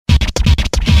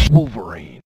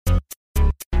Wolverine.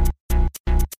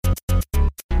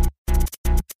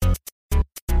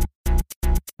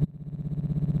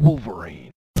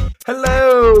 Wolverine.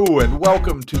 Hello, and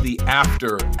welcome to the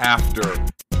after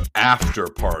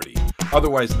party,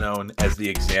 otherwise known as the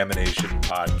Examination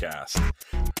Podcast.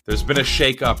 There's been a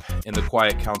shakeup in the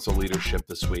Quiet Council leadership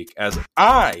this week, as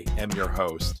I am your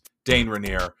host, Dane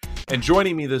Rainier, and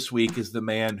joining me this week is the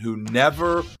man who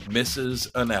never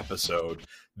misses an episode,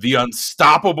 the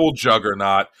unstoppable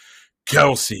juggernaut,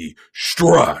 Kelsey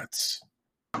Strutz.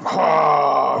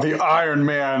 The Iron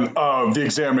Man of the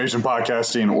Examination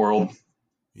Podcasting world.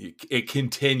 It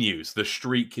continues. The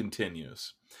streak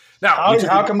continues. Now,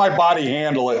 how can my body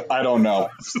handle it? I don't know.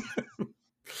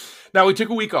 Now, we took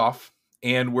a week off,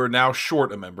 and we're now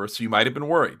short a member, so you might have been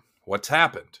worried. What's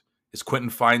happened? Is Quentin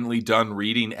finally done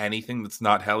reading anything that's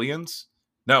not Hellions?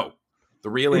 No. The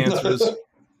real answer is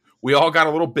we all got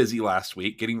a little busy last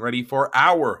week getting ready for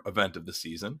our event of the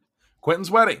season,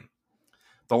 Quentin's wedding.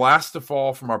 The last to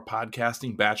fall from our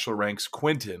podcasting bachelor ranks,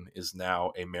 Quentin is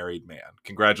now a married man.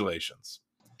 Congratulations.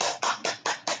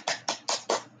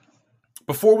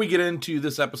 Before we get into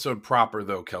this episode proper,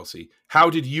 though, Kelsey, how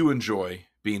did you enjoy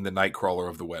being the Nightcrawler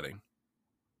of the wedding?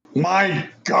 My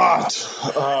God.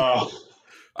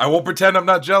 I won't pretend I'm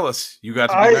not jealous. You got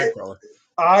to be Nightcrawler.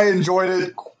 I enjoyed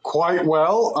it quite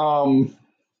well.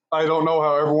 I don't know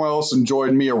how everyone else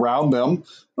enjoyed me around them.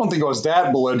 I don't think I was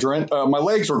that belligerent. My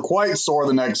legs were quite sore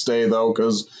the next day, though,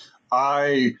 because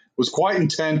I was quite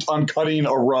intent on cutting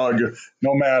a rug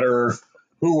no matter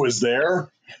who was there.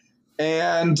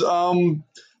 And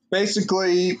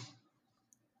basically,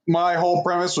 my whole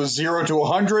premise was 0 to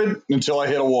 100 until I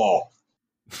hit a wall.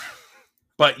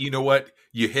 But you know what?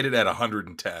 You hit it at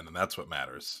 110, and that's what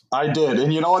matters. I did.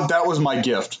 And you know what? That was my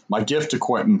gift. My gift to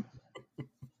Quentin.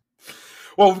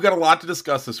 Well, we've got a lot to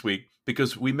discuss this week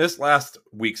because we missed last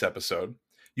week's episode.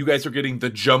 You guys are getting the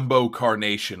Jumbo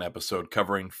Carnation episode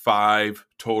covering 5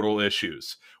 total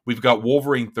issues. We've got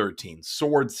Wolverine 13,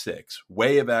 Sword 6,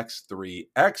 Way of X 3,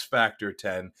 X Factor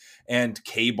 10, and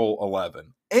Cable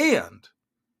 11. And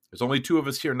there's only 2 of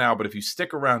us here now, but if you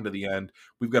stick around to the end,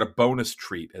 we've got a bonus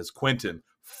treat as Quentin,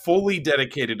 fully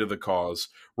dedicated to the cause,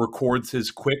 records his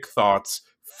quick thoughts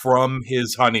from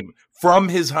his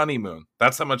honeymoon.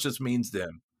 That's how much this means to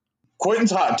him.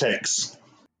 Quentin's hot takes.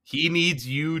 He needs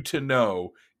you to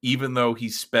know, even though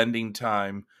he's spending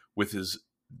time with his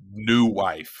new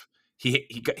wife, he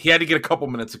had to get a couple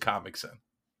minutes of comics in.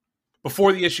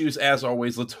 Before the issues, as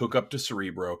always, let's hook up to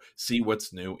Cerebro, see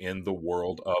what's new in the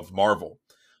world of Marvel.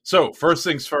 So, first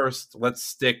things first, let's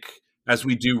stick, as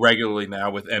we do regularly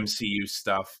now, with MCU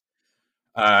stuff.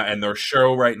 And their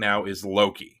show right now is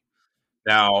Loki.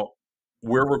 Now,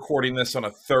 we're recording this on a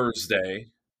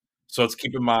Thursday, so let's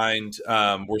keep in mind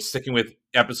we're sticking with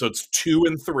episodes 2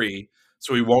 and 3,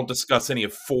 so we won't discuss any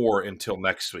of 4 until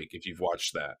next week if you've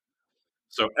watched that.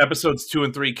 So episodes 2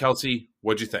 and 3, Kelsey,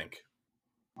 what'd you think?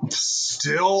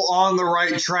 Still on the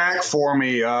right track for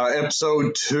me.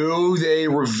 Episode 2,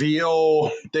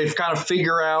 they've kind of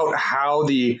figured out how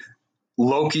the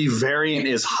Loki variant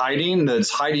is hiding. That's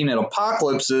hiding in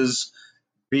apocalypses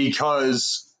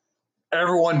because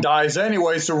everyone dies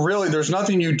anyway, so really there's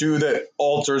nothing you do that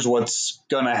alters what's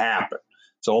going to happen.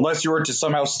 So unless you were to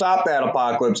somehow stop that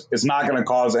apocalypse, it's not going to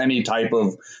cause any type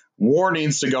of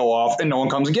warnings to go off and no one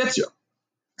comes and gets you.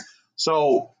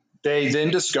 So they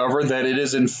then discover that it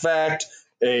is in fact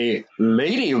a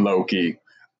Lady Loki,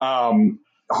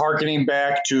 hearkening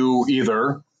back to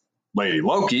either Lady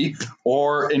Loki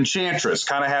or Enchantress.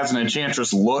 Kind of has an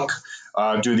Enchantress look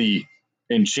to the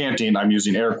enchanting, I'm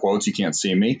using air quotes, you can't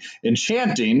see me,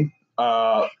 enchanting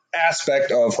aspect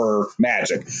of her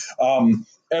magic.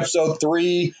 Episode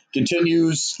 3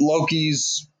 continues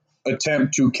Loki's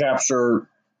attempt to capture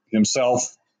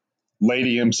himself,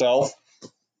 Lady himself,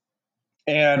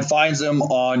 and finds him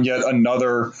on yet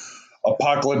another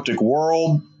apocalyptic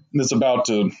world that's about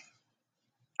to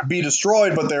be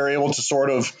destroyed, but they're able to sort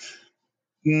of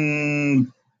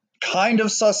kind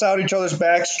of suss out each other's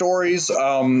backstories.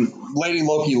 Lady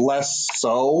Loki less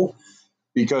so,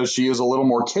 because she is a little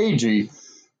more cagey,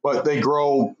 but they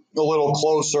grow a little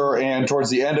closer, and towards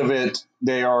the end of it,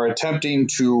 they are attempting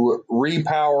to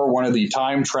repower one of the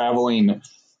time-traveling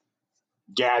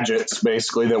gadgets,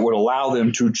 basically, that would allow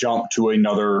them to jump to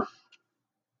another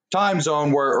time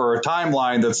zone or a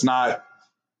timeline that's not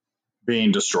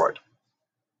being destroyed.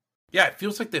 Yeah, it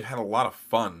feels like they've had a lot of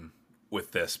fun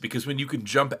with this, because when you can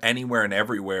jump anywhere and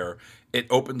everywhere, it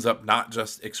opens up not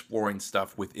just exploring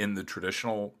stuff within the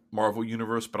traditional Marvel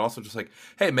universe, but also just like,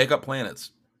 hey, make up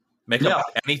planets. Make up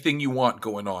anything you want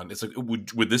going on. It's like,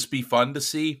 would this be fun to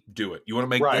see? Do it. You want to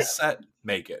make this set?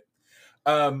 Make it.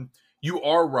 You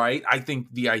are right. I think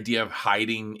the idea of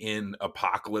hiding in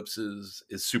apocalypses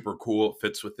is super cool. It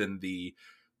fits within the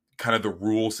kind of the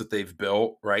rules that they've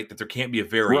built, right? That there can't be a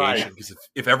variation, because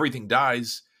if everything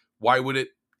dies, why would it,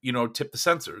 tip the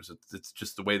sensors? It's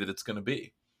just the way that it's going to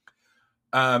be.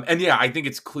 And yeah, I think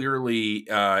it's clearly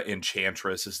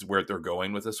Enchantress is where they're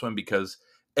going with this one, because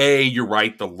A, you're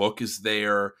right, the look is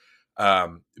there.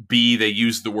 B, they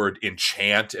use the word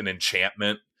enchant and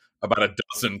enchantment about a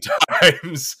dozen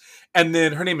times. And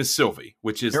then her name is Sylvie,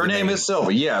 which is her name is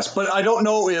Sylvie, yes. But I don't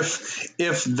know if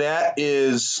that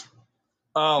is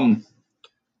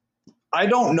I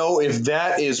don't know if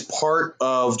that is part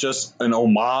of just an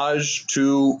homage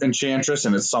to Enchantress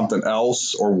and it's something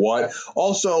else or what.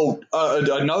 Also,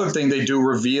 another thing they do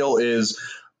reveal is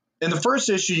in the first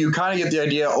issue, you kind of get the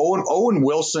idea. Owen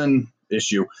Wilson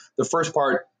issue, the first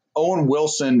part, Owen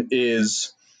Wilson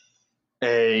is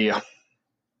a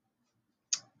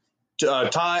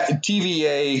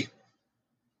TVA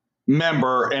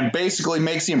member and basically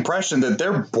makes the impression that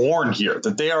they're born here,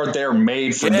 that they're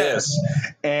made for this.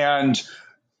 And,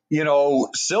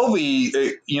 Sylvie,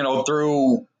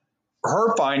 through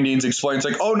her findings explains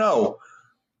like, oh no,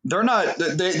 they're not,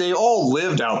 they all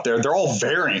lived out there. They're all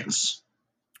variants.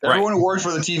 Everyone who works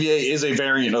for the TVA is a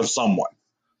variant of someone.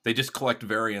 They just collect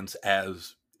variants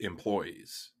as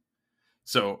employees.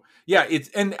 So yeah,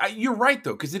 you're right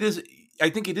though, because I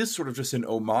think it is sort of just an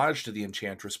homage to the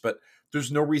Enchantress, but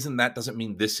there's no reason that doesn't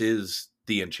mean this is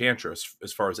the Enchantress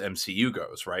as far as MCU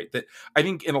goes, right? That I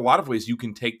think in a lot of ways you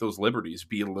can take those liberties,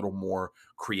 be a little more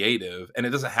creative, and it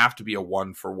doesn't have to be a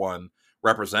one-for-one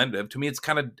representative. To me, it's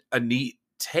kind of a neat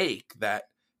take that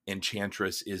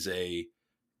Enchantress is an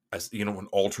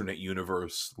alternate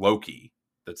universe Loki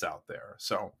that's out there.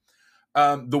 So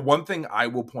the one thing I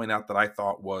will point out that I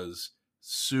thought was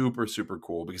super, super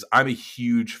cool, because I'm a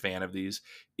huge fan of these,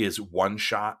 is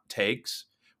one-shot takes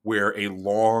where a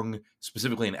long,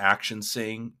 specifically an action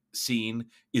scene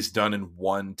is done in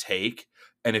one take.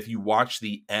 And if you watch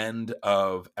the end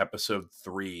of episode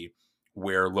 3,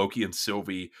 where Loki and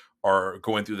Sylvie are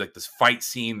going through like this fight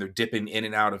scene, they're dipping in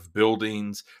and out of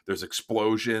buildings, there's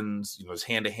explosions, there's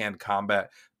hand-to-hand combat.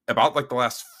 About like the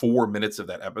last 4 minutes of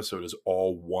that episode is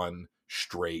all one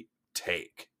straight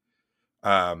take.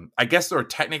 I guess there are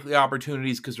technically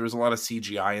opportunities because there's a lot of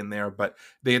CGI in there, but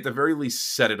they at the very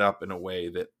least set it up in a way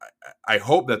that I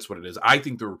hope that's what it is. I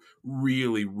think they're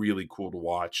really, really cool to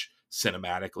watch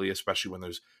cinematically, especially when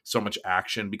there's so much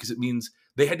action, because it means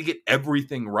they had to get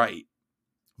everything right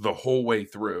the whole way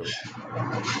through.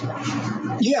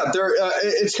 Yeah,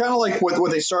 it's kind of like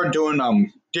what they started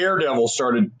doing. Daredevil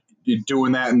started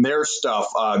doing that in their stuff.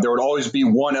 There would always be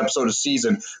one episode a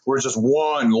season where it's just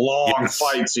one long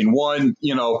fight scene, and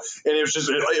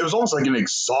it was almost like an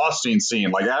exhausting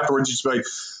scene. Like afterwards, you just be like,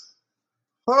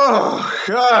 oh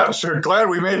gosh, we're glad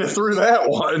we made it through that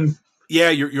one. Yeah,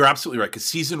 you're absolutely right, because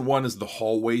season 1 is the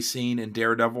hallway scene in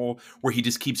Daredevil where he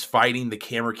just keeps fighting, the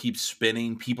camera keeps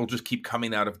spinning, people just keep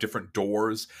coming out of different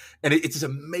doors, and it's just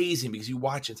amazing because you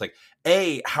watch it, it's like,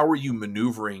 A, how are you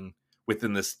maneuvering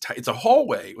within this it's a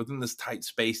hallway within this tight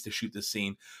space to shoot this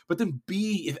scene, but then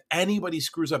B, if anybody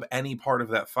screws up any part of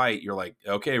that fight, you're like,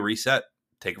 okay, reset,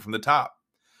 take it from the top.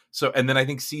 So, and then I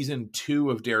think season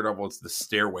 2 of Daredevil, it's the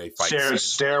stairway fight.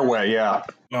 Stairway, yeah.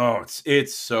 Oh,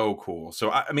 it's so cool. So,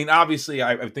 I mean, obviously,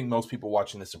 I think most people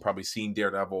watching this have probably seen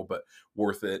Daredevil, but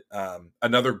worth it.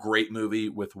 Another great movie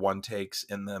with one takes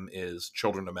in them is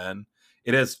Children of Men.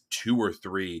 It has 2 or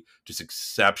 3 just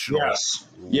exceptional,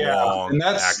 long and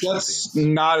that's scenes.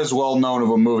 Not as well known of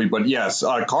a movie, but yes,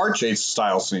 car chase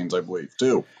style scenes, I believe,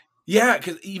 too. Yeah,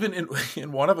 because even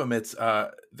in one of them, it's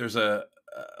there's a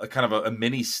kind of a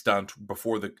mini stunt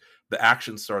before the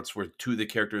action starts where 2 of the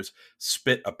characters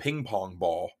spit a ping pong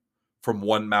ball from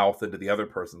one mouth into the other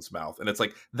person's mouth. And it's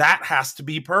like, that has to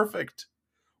be perfect.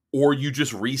 Or you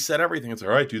just reset everything. It's all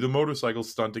right, do the motorcycle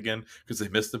stunt again because they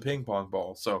missed the ping pong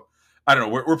ball. So I don't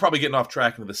know. We're probably getting off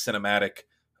track into the cinematic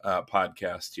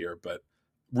podcast here, but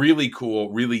really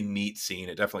cool, really neat scene.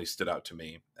 It definitely stood out to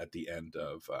me at the end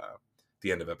of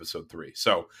episode 3.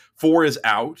 So 4 is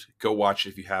out. Go watch it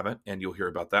if you haven't, and you'll hear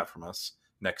about that from us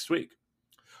next week.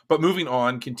 But moving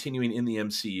on, continuing in the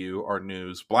MCU, our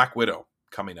news, Black Widow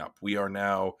coming up. We are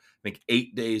now, I think,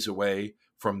 8 days away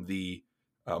from the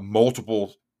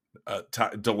multiple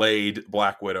delayed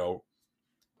Black Widow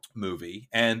movie.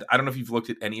 And I don't know if you've looked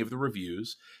at any of the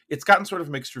reviews. It's gotten sort of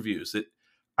mixed reviews.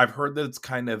 I've heard that it's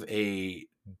kind of a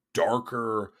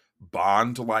darker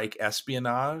Bond-like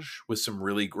espionage with some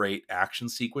really great action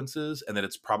sequences, and that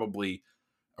it's probably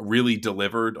really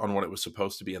delivered on what it was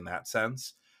supposed to be in that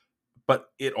sense. But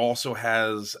it also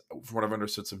has, from what I've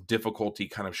understood, some difficulty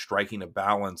kind of striking a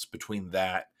balance between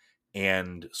that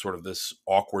and sort of this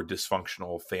awkward,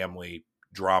 dysfunctional family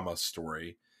drama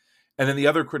story. And then the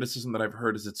other criticism that I've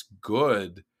heard is it's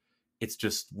good. It's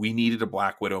just we needed a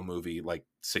Black Widow movie like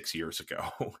 6 years ago,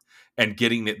 and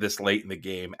getting it this late in the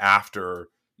game after,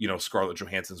 you know, Scarlett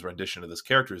Johansson's rendition of this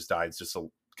character has died is just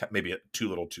maybe too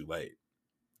little, too late.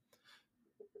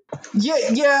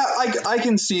 Yeah, I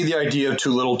can see the idea of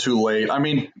too little, too late. I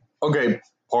mean, okay,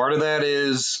 part of that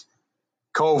is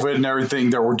COVID and everything.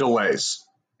 There were delays.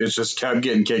 It just kept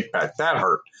getting kicked back. That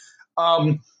hurt.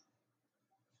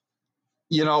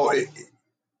 You know,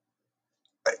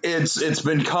 it's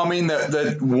been coming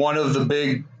that one of the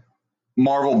big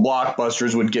Marvel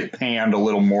blockbusters would get panned a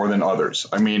little more than others.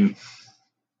 I mean,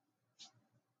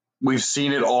 we've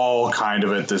seen it all kind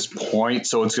of at this point,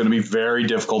 so it's going to be very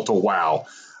difficult to wow.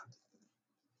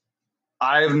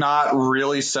 I have not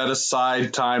really set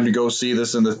aside time to go see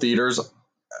this in the theaters,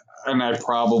 and I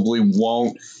probably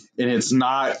won't. And it's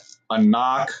not a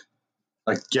knock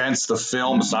against the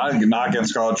film. It's not a knock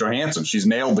against Scarlett Johansson. She's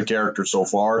nailed the character so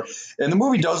far, and the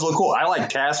movie does look cool. I like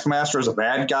Taskmaster as a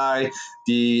bad guy.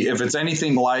 If it's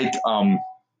anything like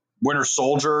Winter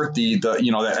Soldier, the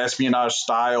that espionage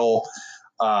style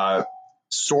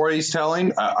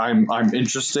storytelling, I'm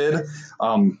interested.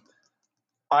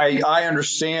 I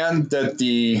understand that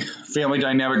the family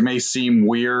dynamic may seem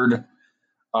weird,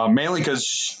 mainly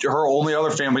because her only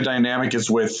other family dynamic is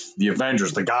with the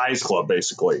Avengers, the guys club,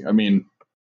 basically. I mean,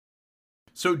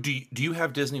 so do you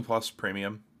have Disney Plus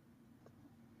Premium?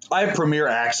 I have Premier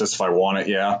Access if I want it.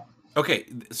 Yeah. Okay,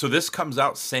 so this comes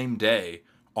out same day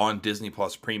on Disney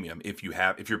Plus Premium. If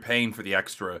you're paying for the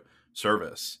extra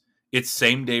service, it's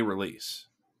same day release.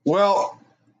 Well,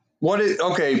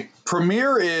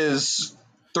 Premiere is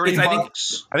 $30.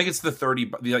 I think it's the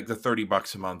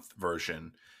 $30 a month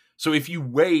version. So if you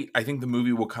wait, I think the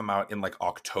movie will come out in like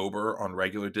October on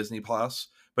regular Disney Plus.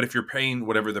 But if you're paying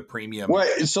whatever the premium,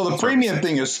 wait, so the premium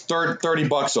thing is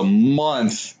 $30 a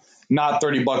month, not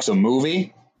 $30 a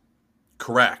movie.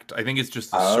 Correct. I think it's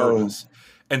just the service.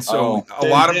 And so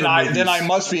I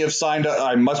must be signed up.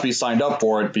 I must be signed up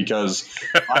for it because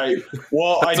I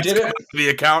did it. The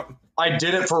account. I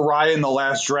did it for Raya and the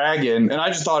Last Dragon, and I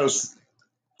just thought it was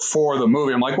for the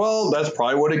movie. I'm like, well, that's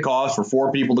probably what it costs for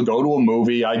 4 people to go to a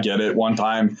movie. I get it one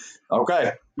time.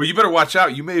 Okay. Well, you better watch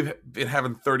out. You may have been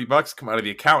having $30 come out of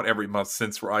the account every month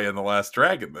since Raya and the Last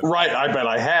Dragon. Then. Right. I bet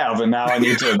I have, and now I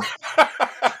need to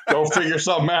go figure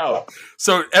something out.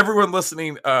 So everyone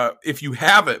listening, if you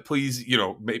have it, please,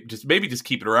 maybe just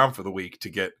keep it around for the week to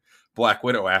get Black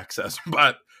Widow access.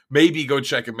 But maybe go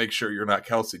check and make sure you're not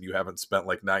Kelsey and you haven't spent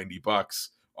like $90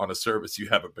 on a service you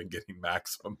haven't been getting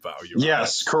maximum value.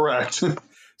 Yes, correct.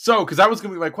 So, because that was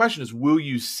going to be my question is, will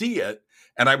you see it?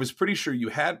 And I was pretty sure you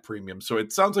had premium. So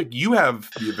it sounds like you have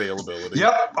the availability.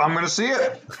 Yep, I'm going to see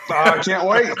it. I can't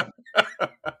wait.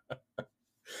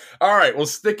 All right. Well,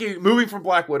 moving from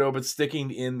Black Widow, but sticking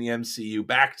in the MCU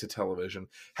back to television.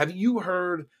 Have you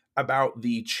heard about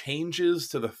the changes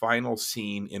to the final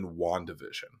scene in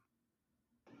WandaVision?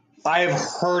 I have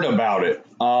heard about it.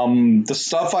 The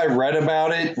stuff I read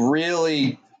about it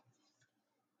really,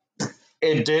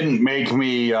 it didn't make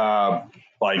me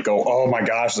go, oh my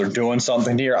gosh, they're doing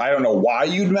something here. I don't know why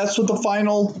you'd mess with the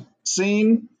final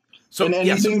scene in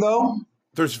anything though.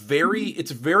 It's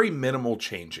very minimal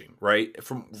changing, right?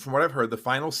 From what I've heard, the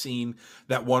final scene,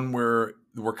 that one where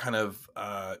we're kind of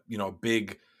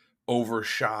big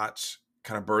overshot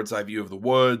kind of bird's eye view of the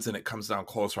woods, and it comes down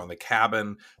closer on the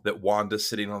cabin that Wanda's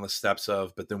sitting on the steps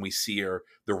of, but then we see her,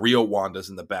 the real Wanda's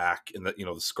in the back in the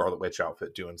the Scarlet Witch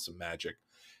outfit doing some magic.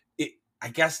 I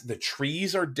guess the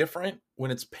trees are different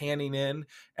when it's panning in,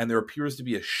 and there appears to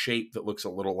be a shape that looks a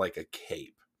little like a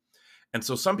cape. And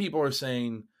so some people are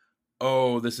saying,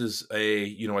 oh, this is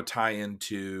a tie-in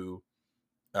to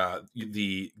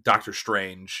the Doctor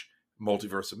Strange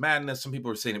Multiverse of Madness. Some people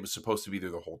are saying it was supposed to be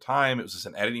there the whole time. It was just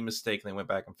an editing mistake, and they went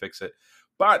back and fixed it.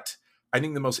 But I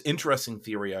think the most interesting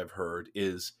theory I've heard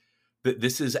is that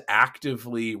this is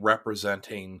actively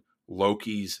representing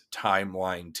Loki's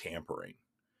timeline tampering.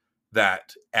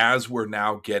 That as we're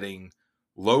now getting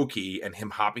Loki and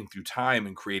him hopping through time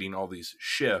and creating all these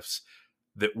shifts,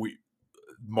 that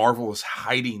Marvel is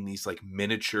hiding these like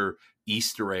miniature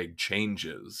Easter egg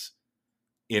changes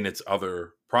in its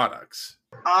other products.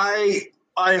 I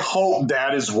hope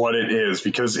that is what it is,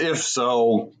 because if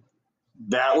so,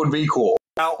 that would be cool.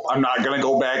 Now, I'm not going to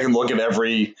go back and look at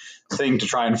everything to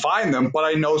try and find them, but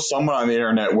I know someone on the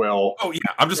internet will. Oh yeah,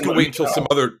 I'm just gonna wait until some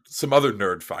other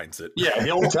nerd finds it. Yeah,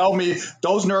 he'll tell me.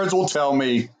 Those nerds will tell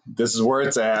me this is where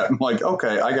it's at. I'm like,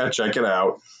 okay, I got to check it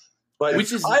out. But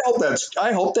I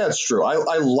hope that's true.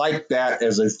 I like that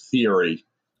as a theory.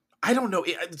 I don't know.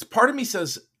 It's part of me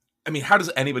says, I mean, how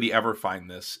does anybody ever find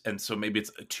this? And so maybe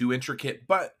it's too intricate.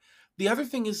 But the other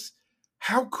thing is,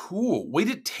 how cool. Way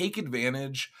to take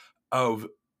advantage of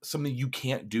something you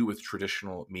can't do with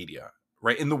traditional media,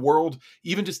 right? In the world,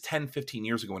 even just 10, 15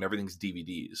 years ago when everything's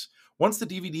DVDs, once the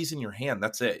DVD's in your hand,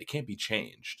 that's it. It can't be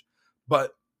changed.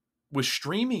 But with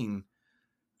streaming,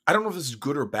 I don't know if this is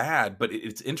good or bad, but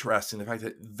it's interesting the fact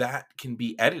that that can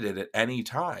be edited at any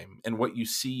time. And what you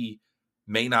see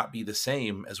may not be the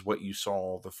same as what you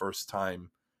saw the first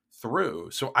time through.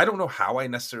 So I don't know how I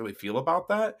necessarily feel about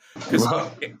that.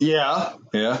 Well, yeah.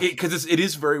 Because it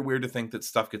is very weird to think that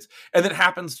stuff gets, and that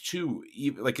happens too.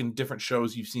 Like in different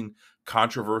shows, you've seen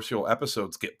controversial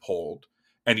episodes get pulled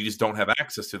and you just don't have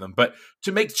access to them. But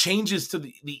to make changes to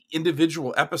the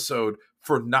individual episode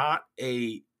for not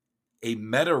a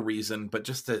meta reason, but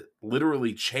just to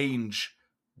literally change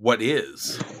what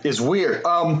is weird.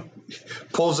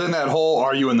 Pulls in that whole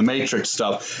 "Are you in the Matrix"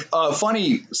 stuff.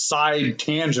 Funny side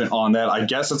tangent on that. I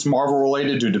guess it's Marvel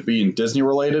related due to being Disney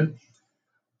related.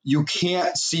 You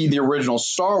can't see the original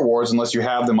Star Wars unless you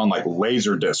have them on like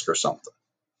Laserdisc or something.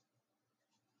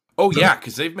 Oh yeah,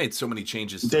 because they've made so many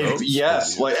changes.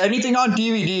 Yes, like anything on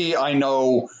DVD, I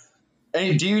know.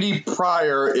 Any DVD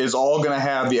prior is all going to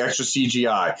have the extra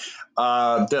CGI.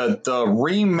 The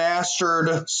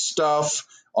remastered stuff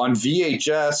on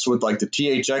VHS with like the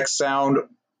THX sound,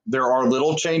 there are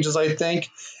little changes, I think.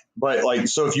 But like,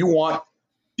 so if you want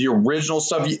the original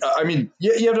stuff, I mean,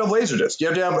 you have to have Laserdisc. You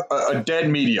have to have a dead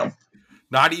medium.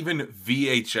 Not even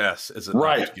VHS is enough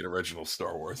Right. to get original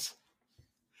Star Wars.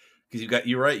 Because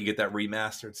you're right, you get that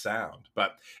remastered sound.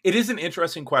 But it is an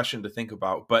interesting question to think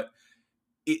about. But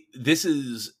this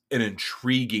is an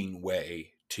intriguing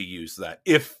way to use that,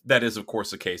 if that is, of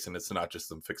course, the case, and it's not just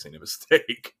them fixing a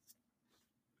mistake.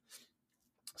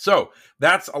 So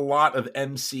that's a lot of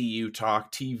MCU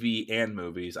talk, TV and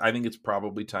movies. I think it's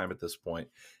probably time at this point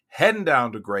heading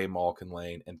down to Gray Malkin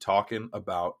Lane and talking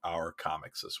about our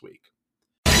comics this week.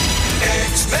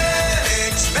 X-Men,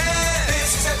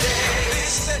 it's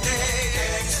X-Men.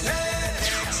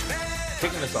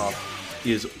 Kicking us off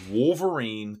is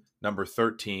Wolverine number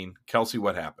 13. Kelsey,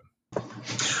 what happened?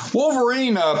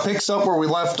 Wolverine picks up where we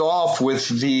left off with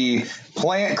the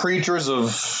plant creatures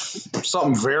of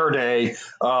something Verde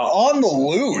on the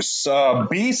loose.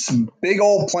 Beast's big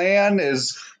old plan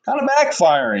is kind of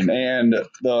backfiring, and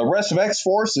the rest of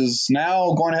X-Force is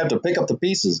now going to have to pick up the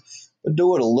pieces, but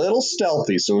do it a little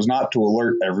stealthy so as not to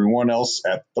alert everyone else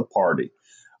at the party.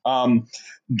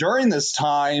 During this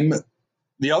time,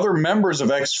 the other members of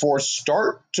X-Force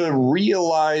start to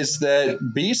realize that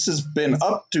Beast has been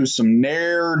up to some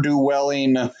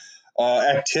ne'er-do-welling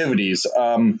activities.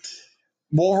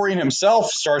 Wolverine himself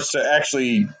starts to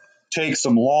actually take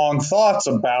some long thoughts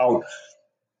about,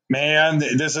 man,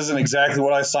 this isn't exactly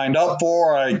what I signed up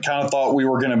for. I kind of thought we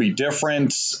were going to be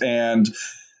different. And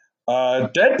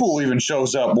Deadpool even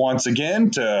shows up once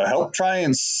again to help try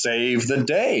and save the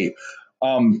day.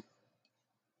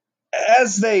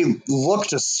 As they look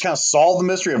to kind of solve the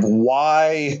mystery of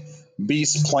why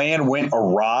Beast's plan went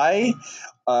awry,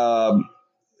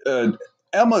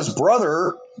 Emma's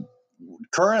brother,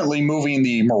 currently moving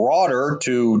the Marauder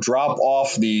to drop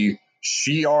off the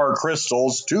Shi'ar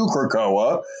crystals to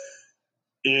Krakoa,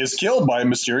 is killed by a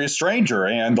mysterious stranger.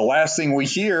 And the last thing we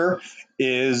hear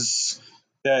is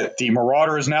that the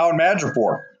Marauder is now in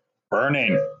Madripoor,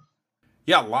 burning.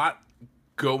 Yeah, a lot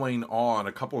going on,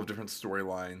 a couple of different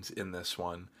storylines in this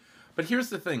one. But here's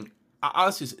the thing.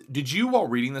 Honestly, did you, while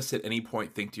reading this, at any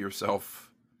point think to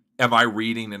yourself, am I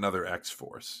reading another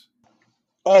X-Force?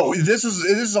 Oh, this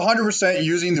is 100%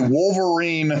 using the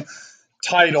Wolverine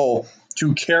title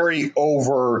to carry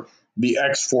over the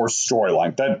X-Force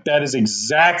storyline. That is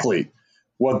exactly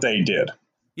what they did.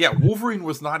 Yeah, Wolverine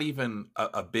was not even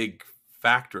a big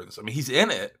factor in this. I mean, he's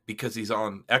in it because he's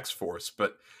on X-Force,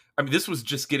 but I mean, this was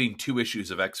just getting 2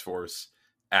 issues of X-Force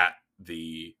at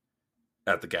the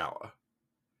gala.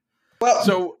 Well,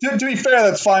 so to be fair,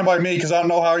 that's fine by me because I don't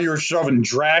know how you're shoving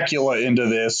Dracula into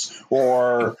this,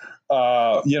 or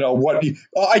what.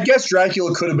 I guess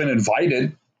Dracula could have been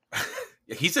invited.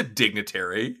 He's a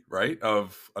dignitary, right,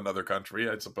 of another country,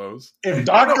 I suppose. If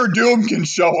Dr. Doom can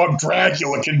show up,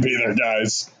 Dracula can be there,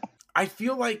 guys. I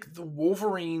feel like the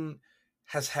Wolverine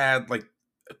has had like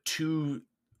 2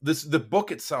 the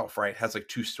book itself, right, has like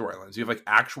two storylines. You have like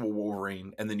actual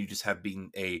Wolverine, and then you just have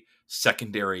being a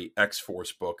secondary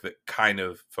X-Force book that kind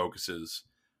of focuses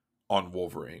on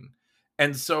Wolverine.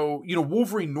 And so,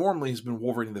 Wolverine normally has been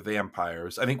Wolverine the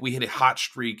Vampires. I think we hit a hot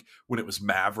streak when it was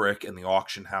Maverick and the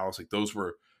Auction House. Like those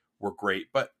were great.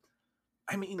 But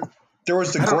I mean, there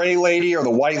was the gray lady or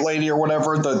the white lady or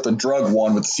whatever, the drug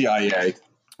one with CIA.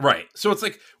 Right. So it's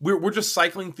like we're just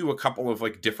cycling through a couple of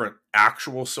like different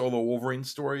actual solo Wolverine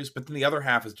stories, but then the other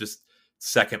half is just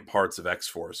second parts of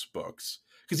X-Force books.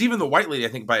 Because even the White Lady, I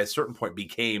think by a certain point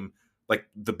became like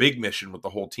the big mission with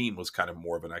the whole team was kind of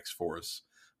more of an X-Force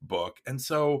book. And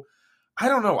so I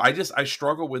don't know. I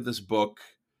struggle with this book.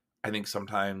 I think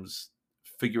sometimes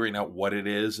figuring out what it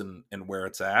is and where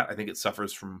it's at. I think it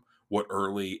suffers from what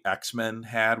early X-Men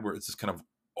had, where it's just kind of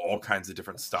all kinds of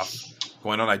different stuff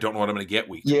going on. I don't know what I'm going to get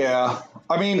week to week. Yeah.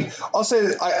 I mean, I'll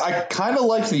say I kind of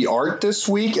like the art this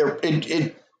week.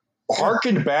 It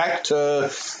harkened back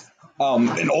to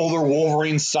an older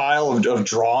Wolverine style of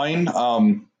drawing,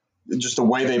 just the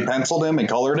way they penciled him and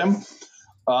colored him.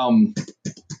 I'm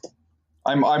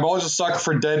always a sucker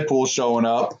for Deadpool showing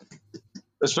up,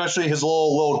 especially his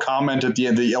little comment at the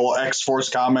end, the little X-Force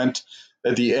comment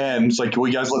at the end. It's like, will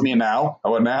you guys let me in now?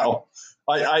 How about now?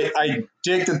 I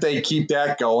dig that they keep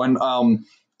that going.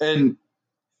 And,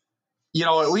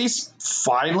 at least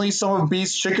finally some of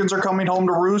Beast's chickens are coming home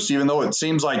to roost, even though it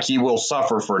seems like he will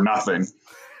suffer for nothing.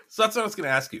 So that's what I was going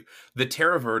to ask you. The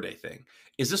Terra Verde thing,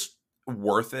 is this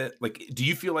worth it? Like, do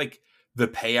you feel like the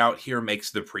payout here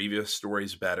makes the previous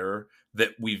stories better?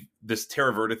 That this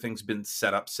Terra Verde thing's been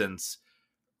set up since,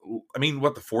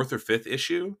 the fourth or fifth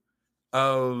issue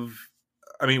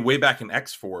way back in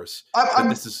X-Force.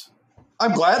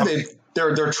 I'm glad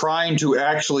they're trying to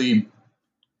actually,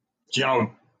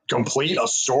 complete a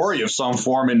story of some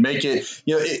form and make it,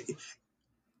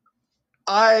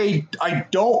 I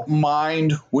don't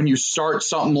mind when you start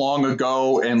something long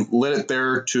ago and let it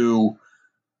there to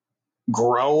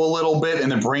grow a little bit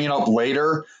and then bring it up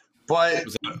later. But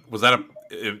was that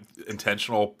a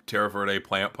intentional Terra Verde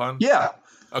plant pun? Yeah.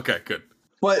 Okay, good.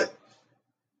 But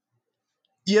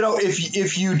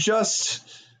if you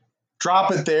just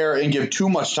drop it there and give too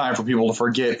much time for people to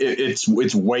forget, it's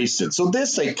wasted. So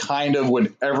this, they kind of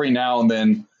would every now and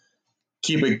then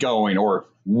keep it going, or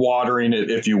watering it,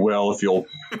 if you will, if you'll.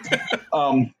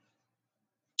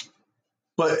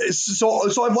 But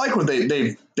so I've liked what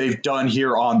they've done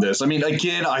here on this. I mean,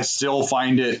 again, I still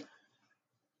find it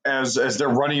as they're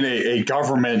running a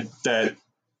government that,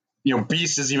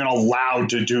 Beast is even allowed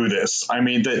to do this. I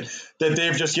mean, that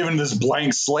they've just given this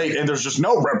blank slate and there's just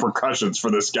no repercussions for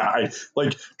this guy.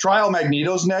 Like, trial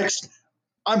Magneto's next.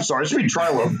 I'm sorry, it should be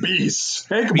trial of Beast.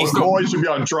 Hank McCoy should be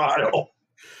on trial.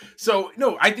 So,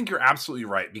 no, I think you're absolutely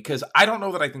right, because I don't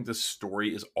know that I think this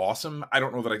story is awesome. I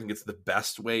don't know that I think it's the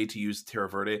best way to use Terra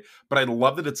Verde, but I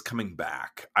love that it's coming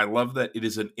back. I love that it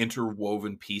is an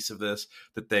interwoven piece of this,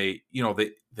 that they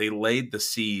laid the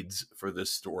seeds for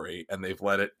this story and they've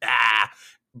let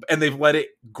it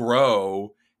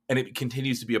grow, and it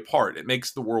continues to be a part. It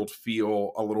makes the world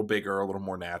feel a little bigger, a little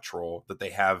more natural, that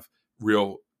they have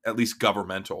real, at least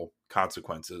governmental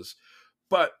consequences.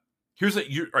 But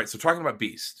right, so talking about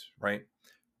Beast, right?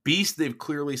 Beast, they've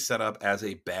clearly set up as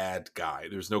a bad guy.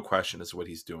 There's no question as to what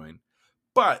he's doing.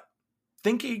 But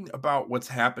thinking about what's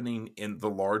happening in the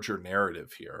larger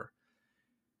narrative here,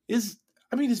 is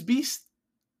Beast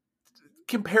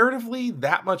comparatively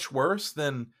that much worse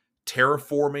than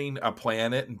terraforming a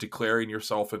planet and declaring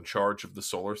yourself in charge of the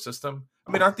solar system?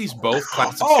 I mean, aren't these both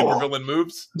classic supervillain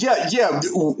moves? Yeah.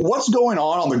 What's going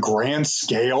on the grand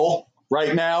scale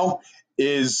right now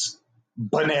is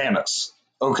bananas.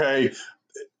 Okay,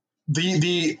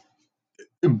 the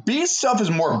Beast stuff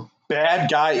is more bad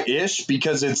guy-ish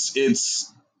because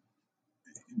it's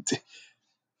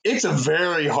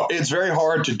very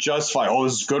hard to justify, oh,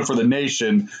 this is good for the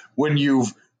nation, when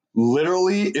you've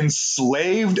literally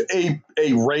enslaved a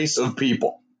race of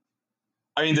people.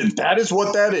 I mean, that is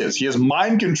what that is. He has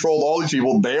mind controlled all these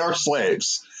people. They are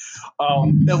slaves.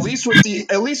 At least with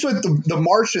the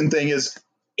Martian thing, is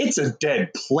it's a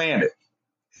dead planet.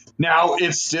 Now,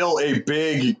 it's still a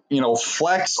big,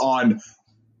 flex on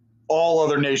all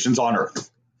other nations on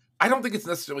Earth. I don't think it's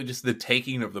necessarily just the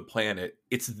taking of the planet.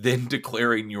 It's then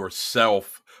declaring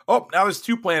yourself, oh, now there's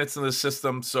 2 planets in the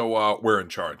system, so we're in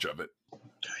charge of it.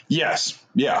 Yes,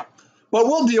 yeah. But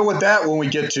we'll deal with that when we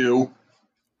get to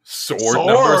Sword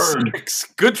number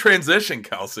 6. Good transition,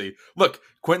 Kelsey. Look,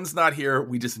 Quentin's not here.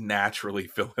 We just naturally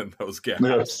fill in those gaps.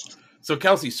 Yes. So,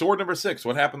 Kelsey, sword number 6,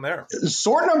 what happened there?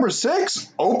 Sword number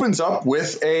 6 opens up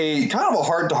with a kind of a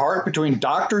heart-to-heart between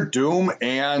Dr. Doom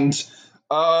and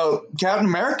Captain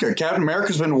America. Captain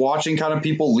America's been watching kind of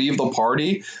people leave the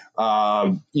party.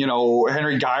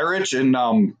 Henry Gyrich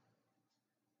and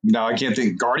no, I can't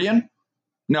think. Guardian?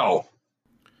 No,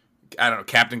 I don't know.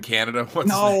 Captain Canada.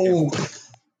 What's his name? no.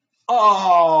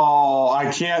 Oh,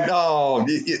 I can't. Oh,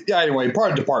 anyway,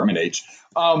 part of Department H.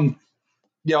 Having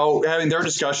their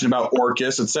discussion about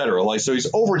Orcus, etc. Like, so he's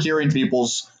overhearing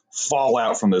people's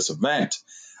fallout from this event.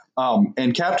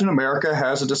 And Captain America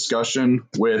has a discussion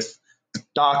with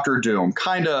Doctor Doom,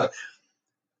 kind of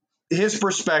his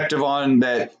perspective on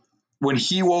that. When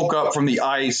he woke up from the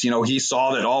ice, he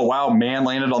saw that, oh wow, man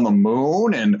landed on the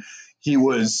moon, and he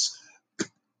was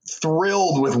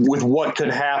thrilled with what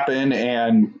could happen,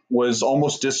 and was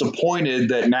almost disappointed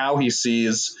that now he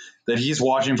sees that he's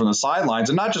watching from the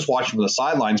sidelines, and not just watching from the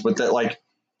sidelines, but that like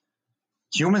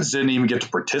humans didn't even get to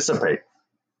participate,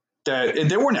 that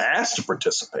they weren't asked to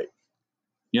participate.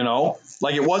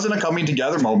 Like it wasn't a coming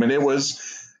together moment, it was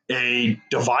a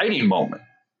dividing moment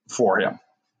for him.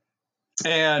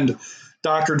 And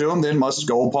Dr. Doom then must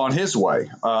go upon his way.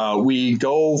 We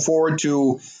go forward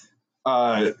to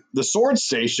the Sword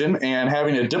Station and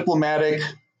having a diplomatic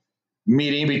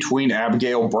meeting between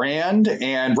Abigail Brand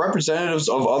and representatives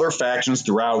of other factions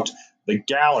throughout the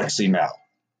galaxy now.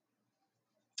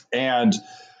 And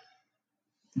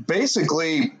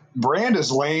basically, Brand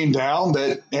is laying down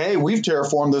that, hey, we've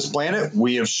terraformed this planet.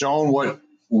 We have shown what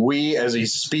we as a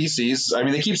species, I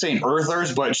mean, they keep saying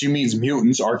Earthers, but she means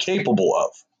mutants, are capable of.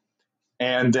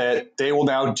 And that they will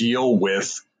now deal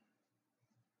with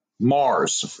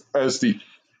Mars as the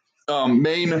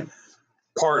main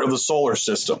part of the solar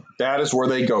system. That is where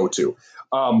they go to.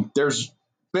 There's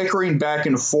bickering back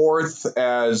and forth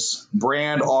as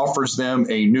Brand offers them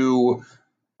a new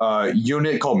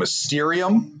unit called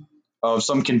Mysterium of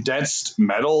some condensed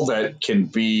metal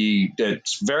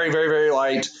it's very, very, very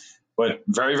light, but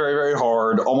very, very, very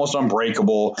hard, almost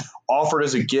unbreakable, offered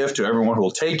as a gift to everyone who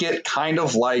will take it, kind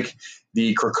of like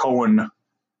the Krakoan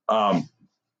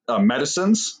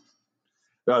medicines.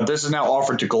 This is now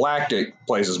offered to galactic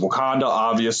places. Wakanda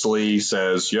obviously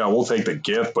says, yeah, we'll take the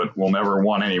gift, but we'll never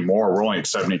want any more. We're only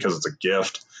accepting it because it's a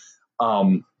gift.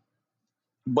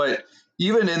 But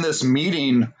even in this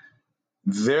meeting,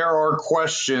 there are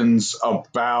questions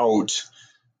about,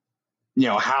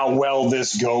 how well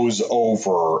this goes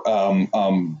over.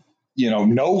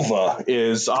 Nova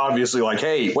is obviously like,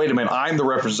 hey, wait a minute, I'm the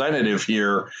representative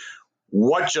here.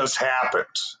 What just happened?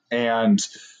 And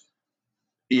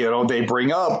they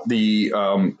bring up the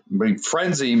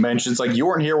Frenzy mentions like you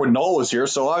weren't here when Null was here,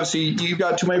 so obviously you've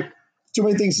got too many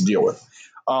things to deal with.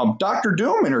 Dr.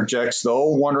 Doom interjects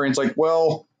though, wondering, it's like,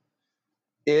 well,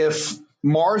 if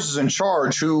Mars is in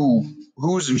charge,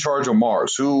 who's in charge of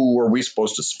Mars? Who are we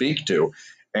supposed to speak to?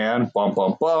 And bum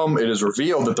bum bum, it is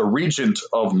revealed that the regent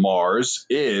of Mars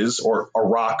is, or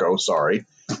Araco, sorry,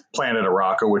 planet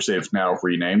Araco, which they've now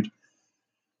renamed,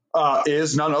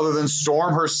 is none other than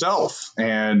Storm herself,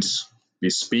 and be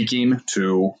speaking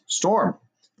to Storm.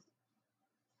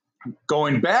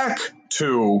 Going back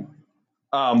to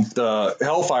the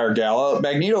Hellfire Gala,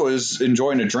 Magneto is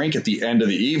enjoying a drink at the end of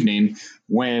the evening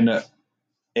when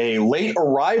a late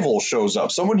arrival shows up.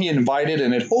 Someone he invited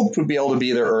and had hoped would be able to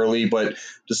be there early, but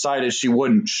decided she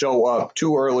wouldn't show up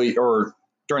too early or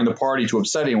during the party to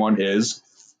upset anyone, is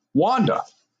Wanda.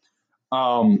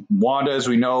 Wanda, as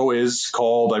we know, is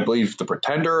called, I believe, the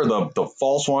Pretender, the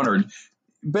false one, or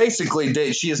basically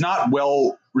she is not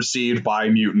well received by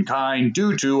mutant kind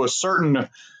due to a certain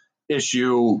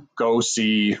issue. Go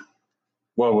see,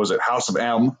 what was it, House of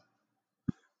M.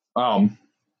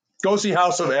 Go see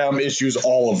House of M, issues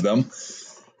all of them,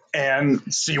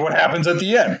 and see what happens at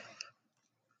the end.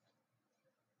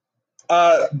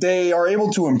 They are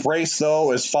able to embrace,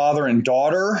 though, as father and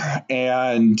daughter,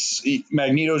 and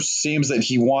Magneto seems that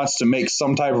he wants to make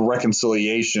some type of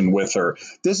reconciliation with her.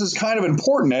 This is kind of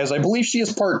important, as I believe she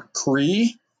is part Kree,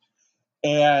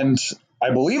 and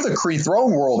I believe the Kree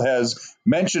Throne World has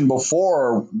mentioned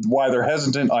before why they're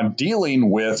hesitant on dealing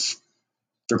with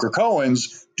the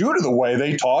Krakoans due to the way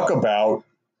they talk about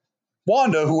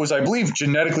Wanda, who was, I believe,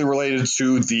 genetically related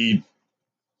to the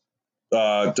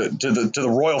to the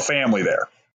royal family there.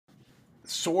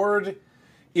 Sword,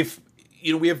 if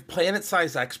we have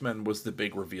planet-sized X-Men was the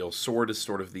big reveal. Sword is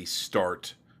sort of the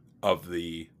start of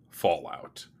the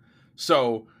fallout.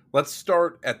 So let's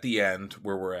start at the end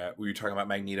where we're at. We were talking about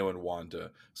Magneto and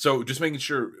Wanda. So just making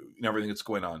sure everything that's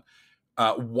going on.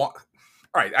 All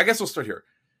right, I guess we'll start here.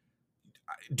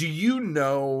 do you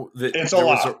know that It's a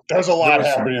lot. There's a lot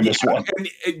happening in this one.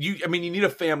 And you need a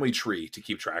family tree to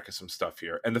keep track of some stuff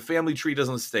here, and the family tree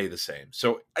doesn't stay the same.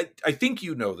 So I think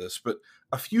you know this, but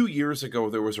a few years ago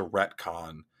there was a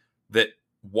retcon that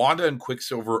Wanda and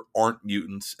Quicksilver aren't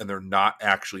mutants, and they're not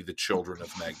actually the children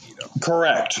of Magneto.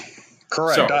 Correct.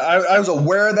 So, I was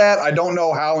aware of that. I don't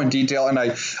know how in detail, and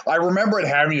I remember it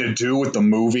having to do with the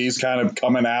movies kind of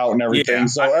coming out and everything. Yeah,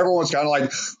 so everyone's kind of like,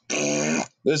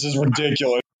 "This is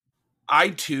ridiculous." I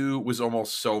too was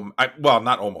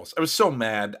not almost. I was so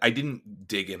mad. I didn't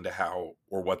dig into how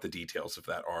or what the details of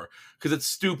that are because it's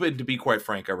stupid. To be quite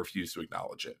frank, I refuse to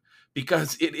acknowledge it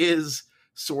because it is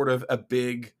sort of a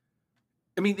big.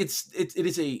 I mean, it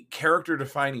is a character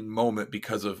defining moment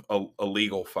because of a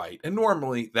legal fight, and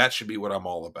normally that should be what I'm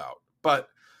all about. But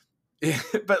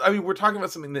I mean, we're talking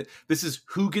about something that this is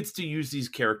who gets to use these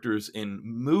characters in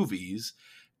movies,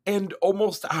 and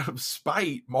almost out of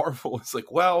spite, Marvel is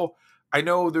like, well, I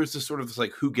know there's this sort of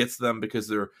like who gets them because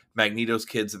they're Magneto's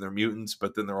kids and they're mutants,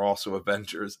 but then they're also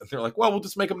Avengers, and they're like, well, we'll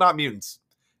just make them not mutants,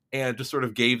 and just sort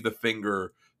of gave the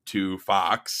finger to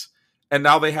Fox. And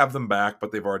now they have them back,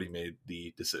 but they've already made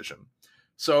the decision.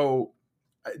 So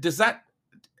does that,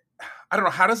 I don't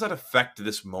know, how does that affect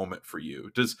this moment for you?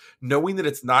 Does knowing that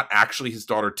it's not actually his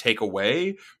daughter take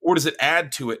away, or does it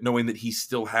add to it knowing that he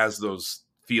still has those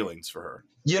feelings for her?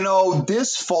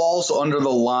 This falls under the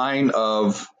line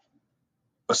of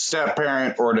a step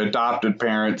parent or an adopted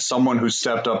parent, someone who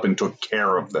stepped up and took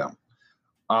care of them.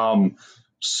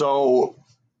 So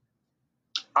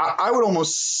I would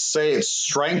almost say it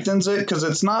strengthens it because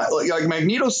it's not like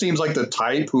Magneto seems like the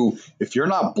type who, if you're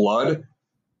not blood,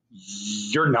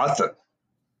 you're nothing.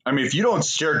 I mean, if you don't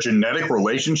share genetic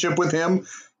relationship with him,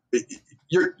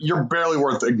 you're barely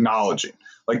worth acknowledging.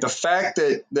 Like the fact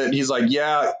that he's like,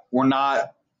 yeah,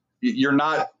 you're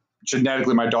not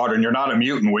genetically my daughter, and you're not a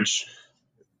mutant, which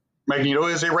Magneto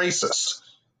is a racist.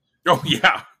 Oh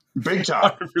yeah, big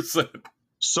time. 100%.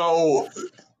 So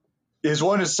his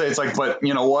one to say it's like, but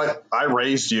you know what? I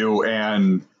raised you,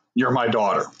 and you're my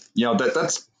daughter.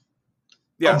 That's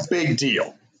a big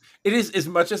deal. It is, as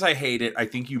much as I hate it, I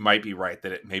think you might be right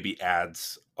that it maybe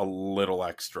adds a little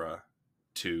extra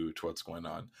to what's going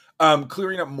on.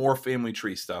 Clearing up more family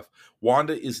tree stuff.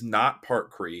 Wanda is not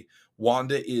part Kree.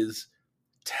 Wanda is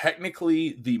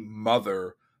technically the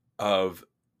mother of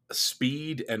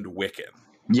Speed and Wiccan.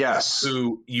 Yes.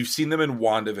 Who you've seen them in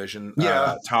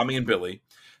WandaVision, Tommy and Billy.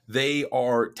 They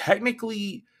are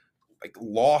technically like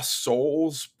lost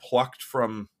souls plucked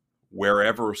from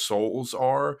wherever souls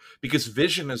are, because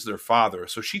Vision is their father.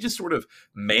 So she just sort of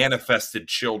manifested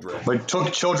children. Like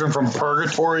took children from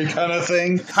purgatory kind of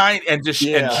thing. And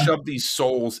shoved these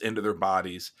souls into their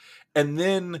bodies. And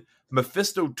then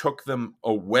Mephisto took them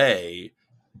away,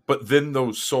 but then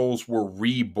those souls were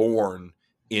reborn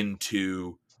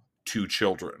into two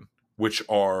children, which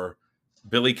are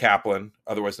Billy Kaplan,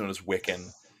 otherwise known as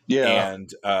Wiccan,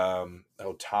 and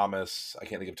Thomas, I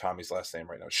can't think of Tommy's last name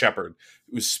right now, Shepard,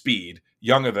 it was Speed.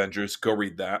 Young Avengers, go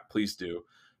read that, please do.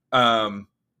 And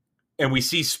we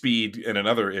see Speed in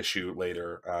another issue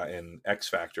later in X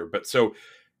Factor. But so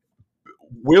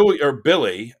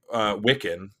Billy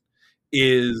Wiccan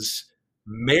is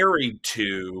married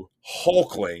to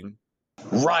Hulkling.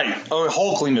 Right. Oh,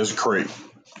 Hulkling is Kree.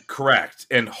 Correct.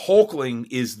 And Hulkling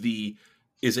is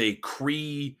a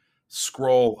Kree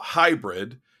Skrull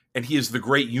hybrid, and he is the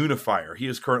great unifier. He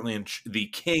is currently the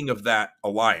king of that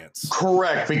alliance.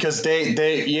 Correct, because they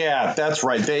that's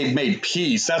right. They made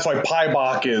peace. That's why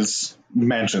Pybok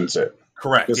mentions it.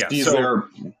 Correct. Yeah.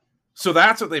 So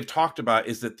that's what they've talked about,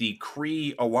 is that the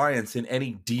Kree alliance in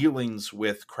any dealings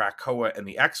with Krakoa and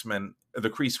the X-Men, the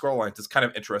Kree Skrull alliance, is kind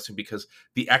of interesting because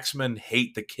the X-Men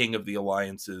hate the king of the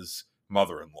alliance's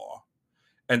mother-in-law.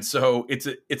 And so it's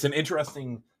an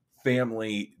interesting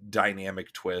family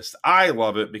dynamic twist. I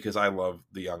love it because I love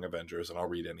the Young Avengers, and I'll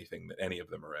read anything that any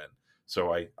of them are in.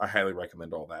 So I highly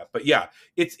recommend all that. But yeah,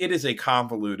 it is a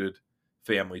convoluted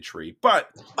family tree. But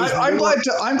I'm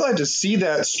glad to see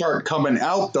that start coming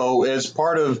out, though, as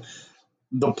part of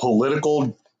the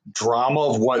political drama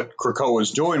of what Krakoa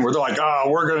is doing, where they're like,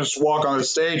 we're going to walk on the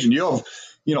stage, and you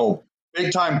have,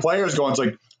 big time players going, it's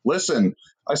like, listen,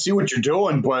 I see what you're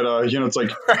doing, but it's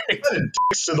like, right,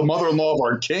 to the mother-in-law of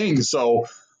our king. So,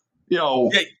 yeah,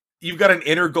 you've got an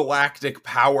intergalactic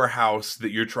powerhouse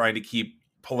that you're trying to keep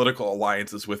political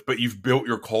alliances with, but you've built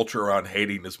your culture around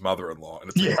hating his mother-in-law.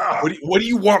 And it's like, what do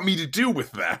you want me to do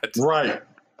with that? Right.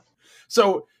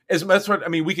 So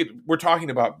we're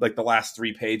talking about like the last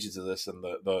 3 pages of this and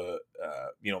the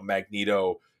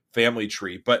Magneto family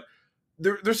tree, but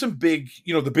there's some big,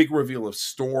 the big reveal of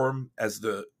Storm as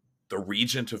the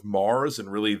regent of Mars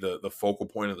and really the focal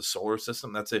point of the solar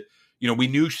system. That's it. You know, we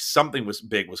knew something was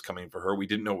coming for her. We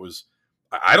didn't know it was.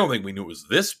 I don't think we knew it was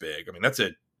this big. I mean, that's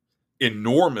an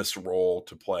enormous role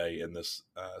to play in this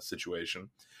situation.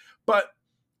 But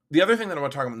the other thing that I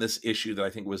want to talk about in this issue that I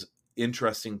think was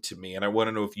interesting to me, and I want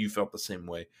to know if you felt the same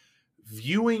way,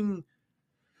 viewing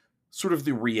sort of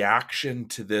the reaction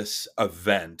to this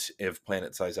event of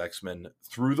Planet Size X-Men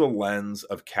through the lens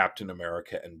of Captain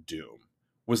America and Doom.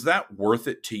 Was that worth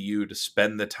it to you to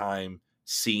spend the time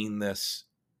seeing this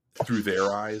through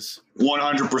their eyes?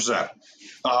 100%.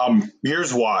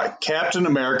 Here's why. Captain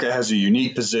America has a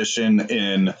unique position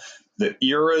in the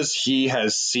eras he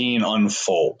has seen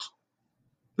unfold.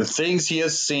 The things he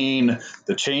has seen,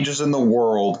 the changes in the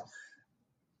world,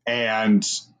 and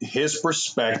his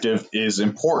perspective is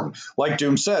important. Like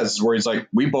Doom says, where he's like,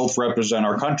 we both represent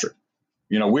our country.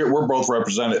 You know, we're both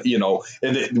represented, you know,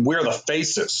 and we're the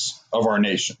faces of our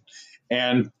nation.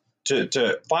 And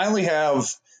to finally have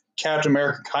Captain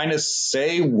America kind of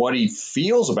say what he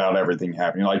feels about everything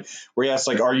happening, like where he asks,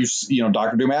 like, are you, you know,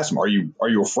 Dr. Doom asks him, are you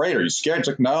afraid? Are you scared? It's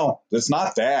like, no, it's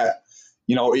not that.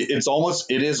 You know, it is almost,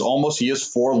 he is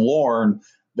forlorn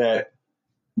that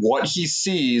what he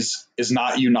sees is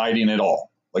not uniting at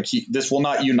all. Like this will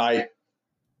not unite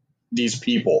these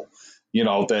people, you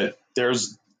know, that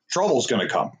there's trouble's going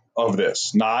to come of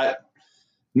this, not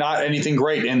anything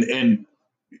great. And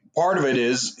part of it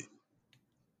is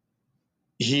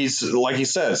he's, like he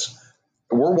says,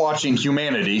 we're watching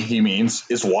humanity, he means,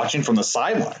 is watching from the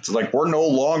sidelines. Like we're no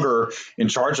longer in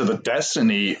charge of the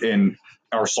destiny in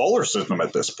our solar system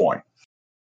at this point.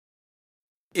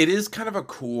 It is kind of a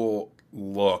cool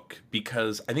look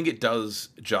because I think it does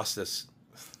justice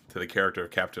to the character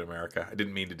of Captain America. I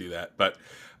didn't mean to do that, but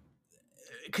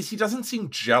because he doesn't seem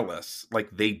jealous like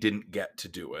they didn't get to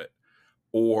do it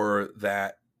or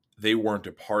that they weren't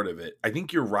a part of it. I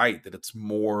think you're right that it's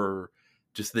more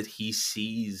just that he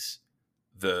sees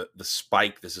the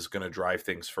spike this is going to drive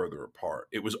things further apart.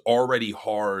 It was already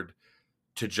hard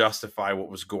to justify what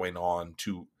was going on,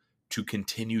 to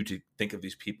continue to think of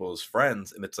these people as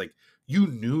friends. And it's like, you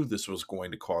knew this was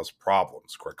going to cause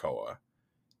problems, Krakoa,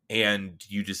 and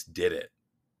you just did it.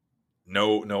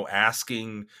 No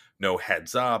asking, no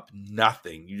heads up,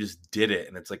 nothing. You just did it.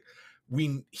 And it's like,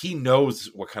 he knows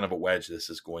what kind of a wedge this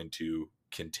is going to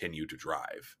continue to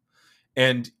drive.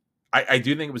 And I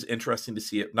do think it was interesting to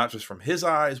see it, not just from his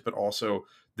eyes, but also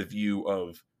the view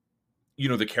of, you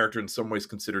know, the character in some ways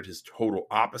considered his total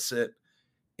opposite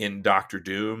in Doctor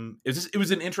Doom. It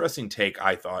was an interesting take,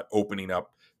 I thought, opening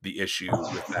up the issue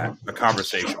with that, a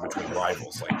conversation between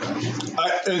rivals like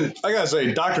that. I gotta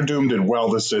say, Doctor Doom did well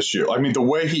this issue. I mean, the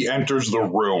way he enters the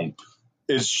room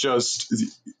is just,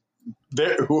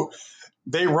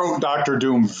 they wrote Doctor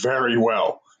Doom very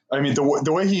well. I mean,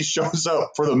 the way he shows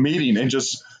up for the meeting and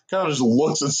just kind of just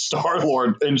looks at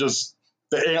Star-Lord and just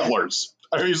the antlers.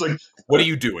 I mean, he's like, what are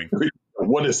you doing?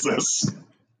 What is this?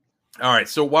 All right.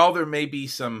 So while there may be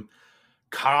some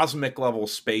cosmic level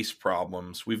space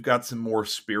problems, we've got some more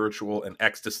spiritual and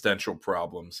existential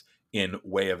problems in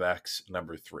Way of X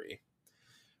 #3.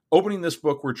 Opening this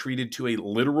book, we're treated to a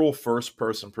literal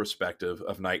first-person perspective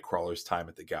of Nightcrawler's time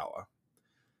at the gala.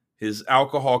 His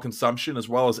alcohol consumption as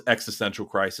well as existential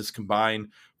crisis combine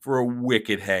for a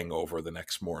wicked hangover the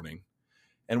next morning.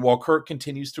 And while Kurt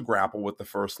continues to grapple with the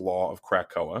first law of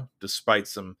Krakoa, despite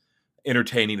some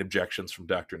entertaining objections from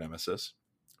Dr. Nemesis,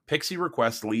 Pixie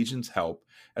requests Legion's help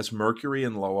as Mercury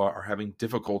and Loa are having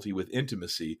difficulty with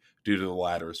intimacy due to the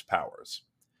latter's powers.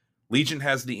 Legion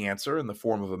has the answer in the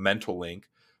form of a mental link,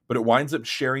 but it winds up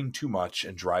sharing too much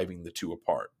and driving the two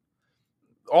apart.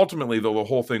 Ultimately, though, the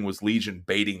whole thing was Legion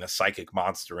baiting the psychic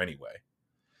monster anyway.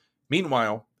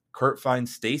 Meanwhile, Kurt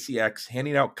finds Stacy X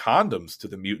handing out condoms to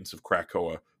the mutants of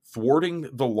Krakoa, thwarting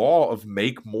the law of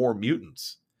make more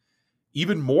mutants.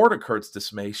 Even more to Kurt's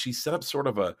dismay, she set up sort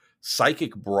of a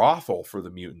psychic brothel for the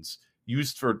mutants,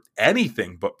 used for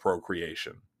anything but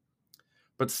procreation.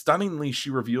 But stunningly, she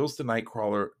reveals to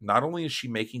Nightcrawler not only is she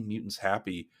making mutants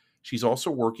happy, she's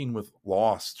also working with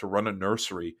Lost to run a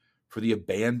nursery for the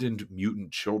abandoned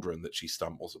mutant children that she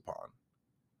stumbles upon.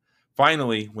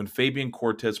 Finally, when Fabian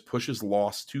Cortez pushes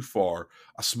Lost too far,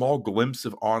 a small glimpse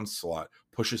of Onslaught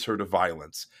pushes her to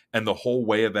violence, and the whole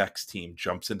Way of X team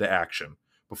jumps into action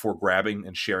before grabbing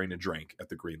and sharing a drink at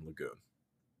the Green Lagoon.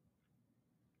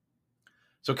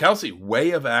 So, Kelsey,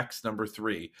 Way of X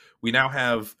 #3. We now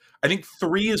have, I think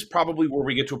 3 is probably where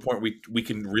we get to a point we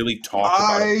can really talk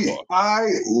about it. I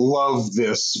love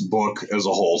this book as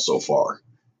a whole so far.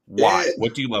 Why?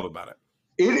 What do you love about it?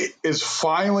 It is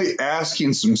finally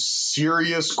asking some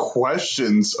serious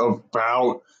questions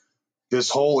about this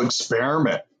whole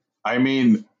experiment. I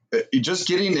mean, just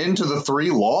getting into the 3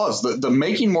 laws, the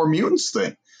making more mutants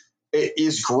thing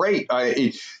is great.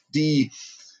 The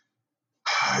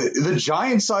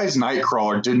giant-sized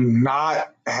Nightcrawler did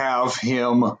not have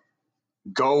him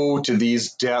go to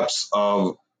these depths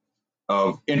of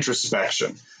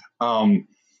introspection.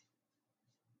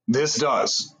 This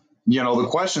does. The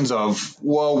questions of,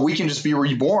 well, we can just be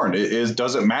reborn.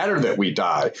 Does it matter that we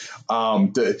die?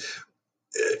 The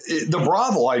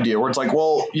Bravo idea, where it's like,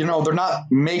 well, they're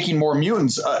not making more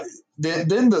mutants.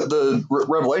 Then the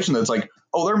revelation that's like,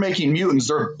 oh, they're making mutants.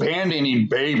 They're abandoning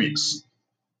babies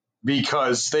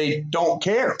because they don't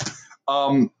care.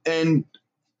 And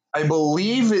I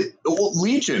believe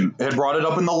Legion had brought it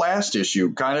up in the last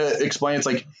issue, kind of explain it's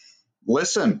like,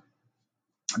 listen,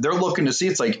 they're looking to see,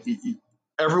 it's like,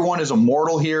 everyone is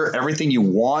immortal here. Everything you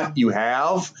want, you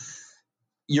have.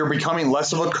 You're becoming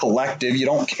less of a collective. You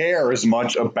don't care as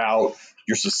much about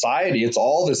your society. It's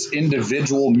all this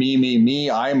individual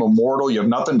me. I'm immortal. You have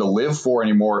nothing to live for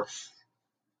anymore.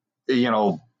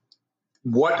 How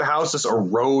does this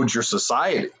erode your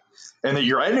society? And that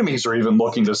your enemies are even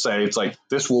looking to say, it's like,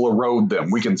 this will erode them.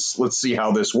 Let's see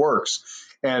how this works.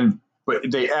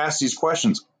 But they ask these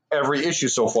questions every issue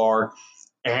so far,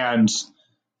 and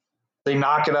they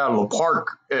knock it out of the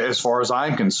park as far as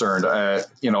I'm concerned.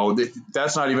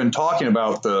 That's not even talking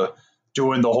about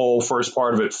doing the whole first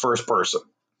part of it first person.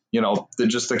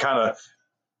 The kind of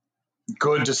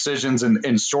good decisions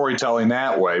in storytelling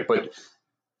that way. But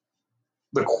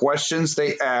the questions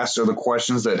they asked are the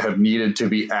questions that have needed to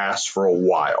be asked for a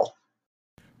while.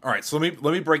 All right, so let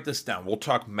me break this down. We'll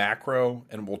talk macro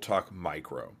and we'll talk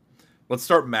micro. Let's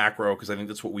start macro, because I think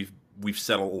that's what we've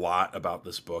said a lot about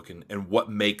this book and what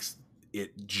makes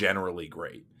it generally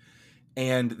great.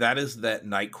 And that is that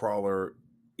Nightcrawler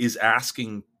is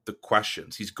asking the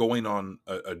questions. He's going on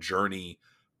a journey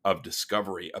of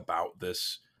discovery about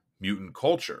this mutant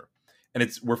culture. And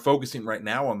we're focusing right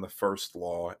now on the first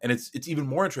law. And it's even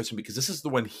more interesting because this is the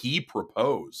one he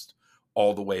proposed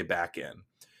all the way back in.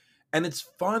 And it's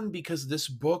fun because this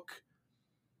book,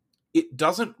 it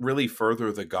doesn't really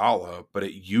further the Gala, but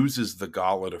it uses the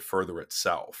Gala to further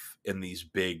itself in these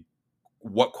big,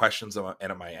 what questions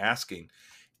am I asking?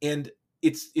 And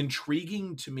it's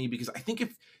intriguing to me because I think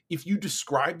if you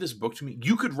describe this book to me,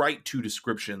 you could write 2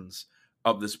 descriptions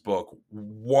of this book.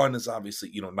 One is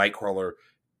obviously, Nightcrawler,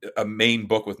 a main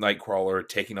book with Nightcrawler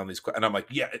taking on these, and I'm like,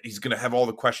 yeah, he's going to have all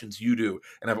the questions you do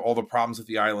and have all the problems with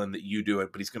the island that you do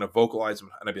it, but he's going to vocalize them.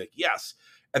 And I'd be like, yes.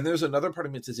 And there's another part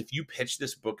of me that says, if you pitch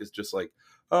this book as just like,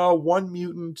 one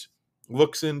mutant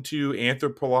looks into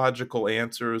anthropological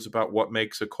answers about what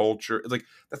makes a culture, like,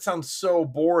 that sounds so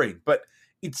boring, but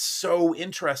it's so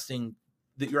interesting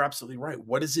that you're absolutely right.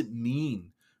 What does it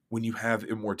mean when you have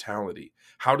immortality?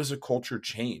 How does a culture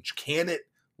change? Can it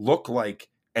look like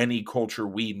any culture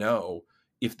we know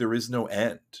if there is no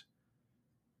end?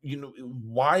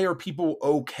 Why are people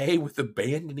okay with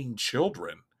abandoning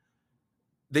children?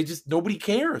 Nobody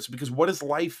cares, because what does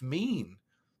life mean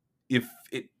if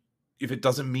it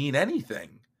doesn't mean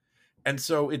anything? And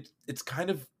so it's kind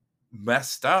of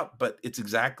messed up, but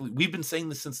we've been saying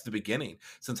this since the beginning,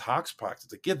 since Hoxpox.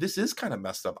 It's like, yeah, this is kind of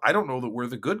messed up. I don't know that we're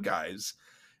the good guys.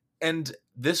 And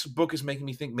this book is making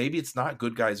me think maybe it's not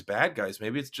good guys, bad guys.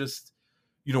 Maybe it's just,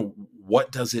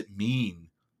 what does it mean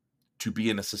to be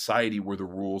in a society where the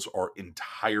rules are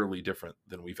entirely different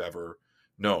than we've ever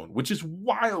known, which is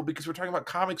wild because we're talking about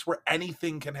comics where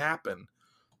anything can happen.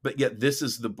 But yet this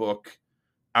is the book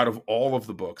out of all of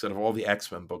the books, out of all the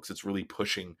X-Men books, it's really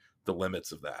pushing the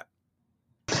limits of that.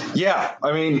 Yeah,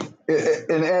 I mean,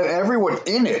 and everyone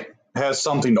in it has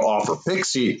something to offer.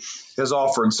 Pixie has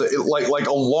offered, like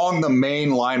along the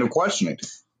main line of questioning.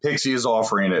 Pixie is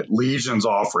offering it. Legion's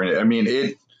offering it. I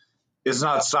mean, it's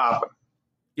not stopping.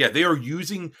 Yeah, they are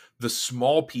using the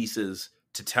small pieces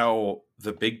to tell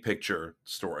the big picture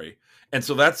story. And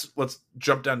so let's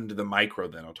jump down into the micro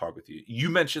then. I'll talk with you. You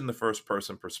mentioned the first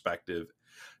person perspective.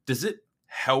 Does it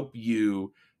help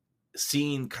you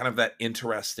seeing kind of that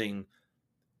interesting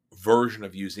version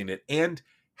of using it, and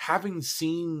having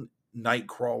seen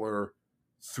Nightcrawler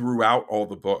throughout all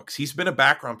the books? He's been a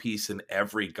background piece in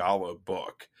every Gala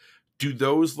book. Do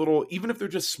those little, even if they're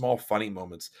just small funny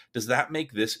moments, does that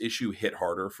make this issue hit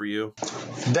harder for you?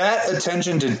 That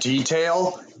attention to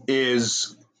detail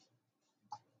is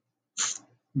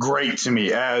great to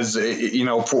me, as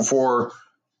for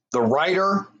the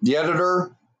writer, the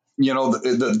editor,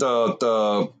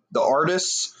 the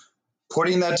artists,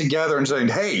 putting that together and saying,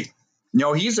 hey,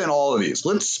 he's in all of these.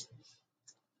 Let's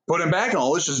put him back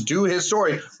on. Let's just do his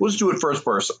story. Let's do it first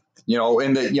person.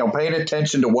 And paying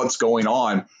attention to what's going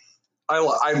on.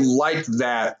 I like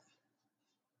that.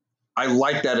 I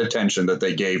like that attention that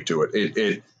they gave to it.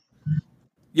 It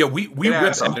Yeah, we it rip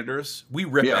adds up. editors. We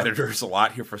rip Yeah. editors a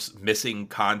lot here for missing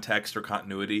context or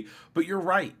continuity. But you're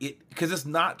right, because it's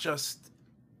not just.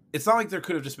 It's not like there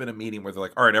could have just been a meeting where they're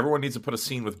like, all right, everyone needs to put a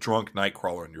scene with drunk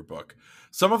Nightcrawler in your book.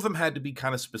 Some of them had to be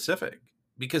kind of specific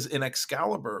because in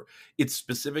Excalibur, it's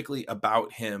specifically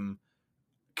about him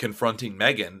confronting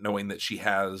Megan, knowing that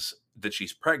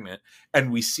she's pregnant, and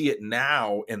we see it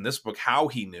now in this book how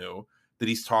he knew that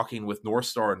he's talking with North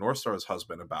Star and North Star's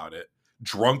husband about it.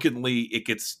 Drunkenly, it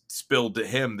gets spilled to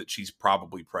him that she's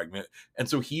probably pregnant, and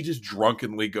so he just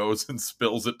drunkenly goes and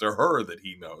spills it to her that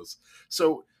he knows.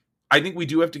 So I think we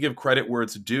do have to give credit where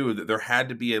it's due, that there had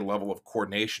to be a level of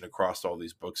coordination across all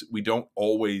these books that we don't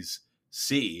always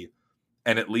see,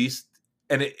 and at least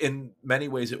in many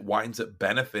ways it winds up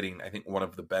benefiting, I think, one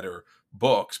of the better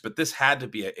books. But this had to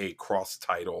be a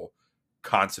cross-title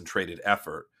concentrated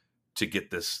effort to get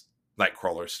this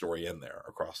Nightcrawler story in there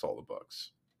across all the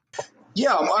books.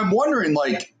 Yeah, I'm wondering,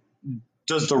 like,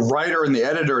 does the writer and the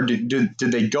editor, did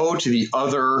they go to the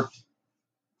other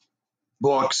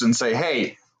books and say,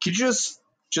 hey, could you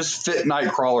just fit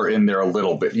Nightcrawler in there a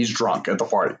little bit? He's drunk at the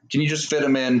party. Can you just fit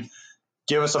him in?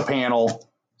 Give us a panel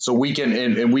so we can,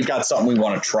 and we've got something we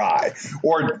want to try.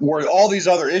 Or were all these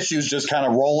other issues just kind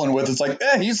of rolling with, it's like,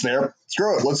 he's there.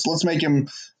 Screw it. Let's make him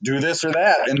do this or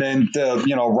that. And then the,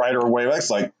 writer or Wavex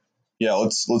like, yeah,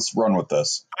 let's run with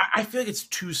this. I feel like it's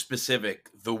too specific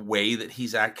the way that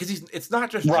he's acting, because it's not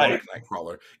just Right. drunk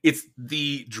Nightcrawler. It's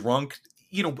the drunk.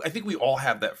 I think we all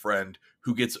have that friend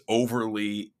who gets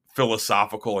overly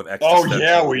philosophical and existential. Oh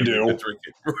yeah, we do.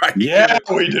 Right? Yeah,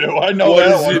 we do. I know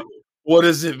that one. What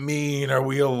does it mean? Are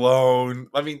we alone?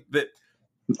 I mean, that.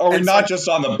 Are we not just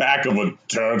on the back of a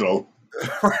turtle?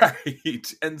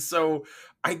 Right. And so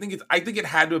I think it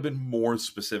had to have been more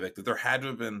specific, that there had to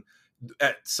have been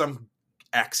at some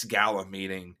X gala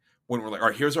meeting when we're like, all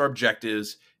right, here's our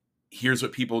objectives, here's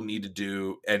what people need to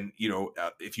do, and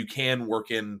if you can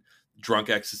work in drunk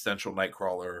existential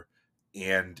Nightcrawler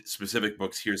and specific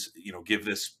books, here's give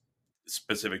this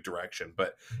specific direction.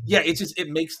 But yeah, it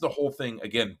makes the whole thing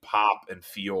again pop and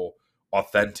feel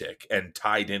authentic and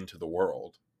tied into the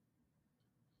world.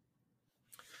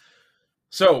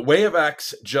 So Way of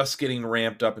X just getting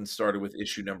ramped up and started with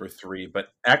issue number 3,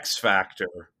 but X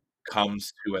Factor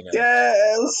comes to an end.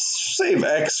 Yeah, let's save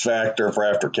X Factor for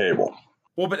after Cable.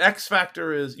 Well, but X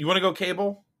Factor is, you want to go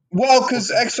Cable? Well,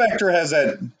 because X Factor has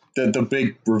the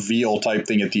big reveal type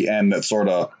thing at the end that sort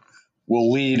of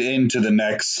will lead into the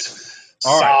next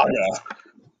saga.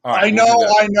 All right,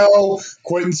 I know.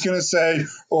 Quentin's gonna say,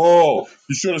 "Oh,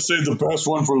 you should have saved the best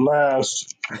one for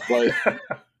last." But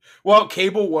well,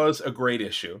 Cable was a great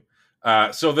issue.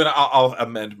 So then I'll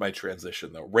amend my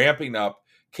transition though. Ramping up,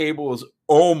 Cable is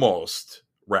almost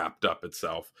wrapped up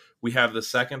itself. We have the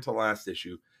second to last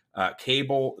issue,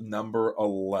 Cable number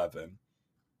 11.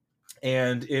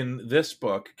 And in this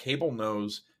book, Cable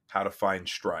knows how to find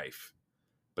Strife,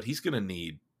 but he's going to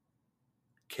need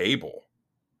Cable.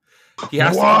 He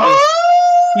has to.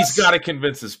 He's got to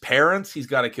convince his parents. He's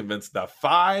got to convince the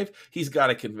Five. He's got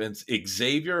to convince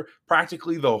Xavier,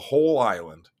 practically the whole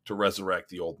island, to resurrect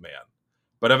the old man.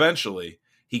 But eventually,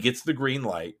 he gets the green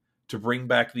light to bring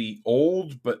back the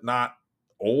old, but not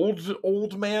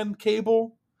old man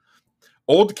Cable.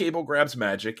 Old Cable grabs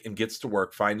magic and gets to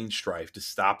work finding Strife to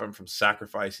stop him from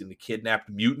sacrificing the kidnapped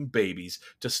mutant babies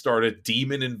to start a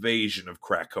demon invasion of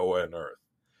Krakoa and Earth.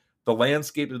 The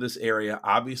landscape of this area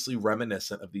obviously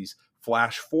reminiscent of these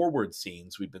flash-forward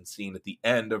scenes we've been seeing at the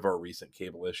end of our recent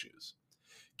Cable issues.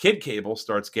 Kid Cable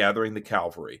starts gathering the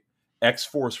cavalry,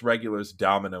 X-Force regulars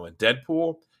Domino and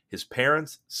Deadpool, his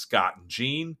parents, Scott and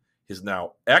Jean, his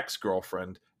now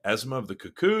ex-girlfriend, Esma of the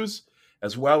Cuckoos,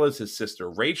 as well as his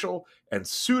sister Rachel and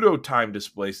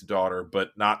pseudo-time-displaced daughter,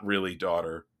 but not really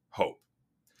daughter, Hope.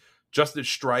 Just as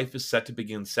Strife is set to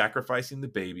begin sacrificing the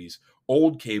babies,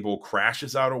 old Cable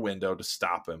crashes out a window to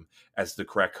stop him as the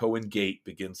Krakoan gate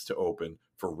begins to open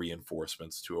for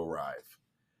reinforcements to arrive.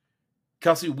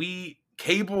 Kelsey,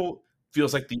 Cable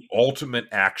feels like the ultimate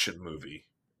action movie.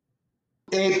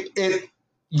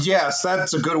 Yes,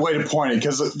 that's a good way to point it,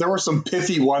 because there were some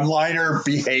pithy one-liner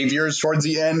behaviors towards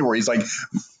the end where he's like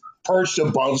perched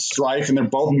above Strife and they're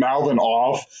both mouthing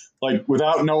off, like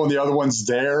without knowing the other one's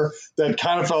there. That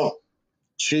kind of felt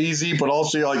cheesy, but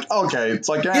also you're like, okay, it's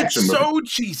like an action movie. It's so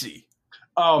cheesy.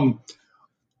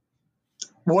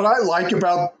 What I like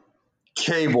about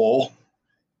Cable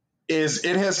is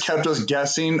it has kept us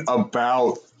guessing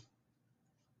about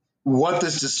what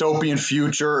this dystopian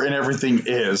future and everything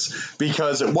is.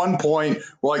 Because at one point,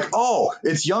 we're like, oh,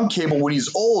 it's young Cable when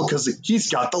he's old because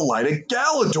he's got the Light of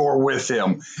Galador with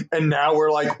him. And now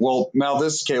we're like, well, now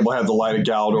this Cable had the Light of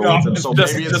Galador with him. So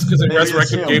just maybe it's because they maybe it's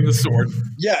resurrected him. gave the sword.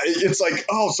 Yeah, it's like,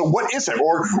 oh, so what is it?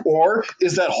 Or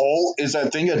is that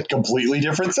thing a completely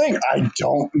different thing? I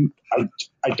don't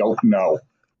know.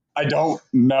 I don't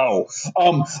know.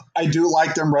 I do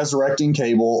like them resurrecting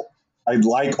Cable. I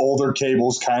like older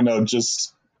Cable's kind of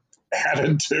just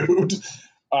attitude.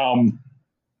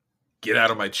 Get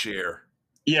out of my chair.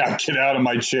 Yeah, get out of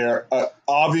my chair.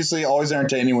 Obviously, always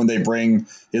entertaining when they bring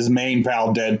his main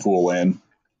pal Deadpool in.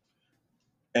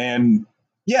 And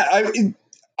yeah,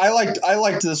 I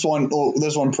liked this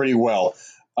one pretty well.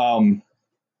 I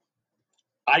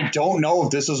don't know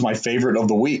if this is my favorite of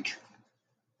the week.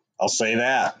 I'll say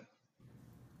that.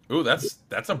 Ooh,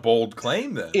 that's a bold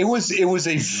claim then. It was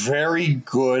a very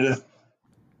good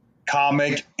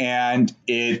comic, and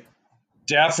it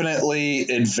definitely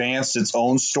advanced its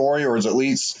own story, or is at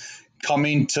least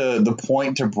coming to the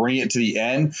point to bring it to the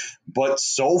end. But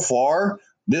so far,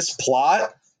 this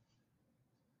plot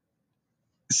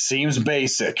seems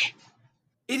basic.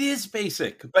 It is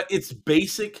basic, but it's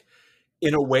basic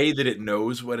in a way that it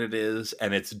knows what it is,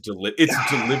 and it's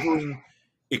delivering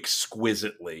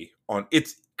exquisitely on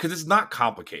it's because it's not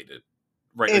complicated,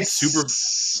 right?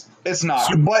 It's not.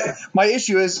 But my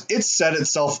issue is it set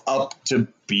itself up to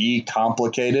be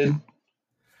complicated.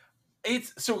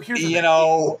 It's so here's the You thing.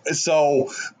 know, so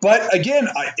but again,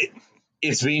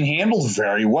 it's being handled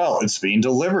very well. It's being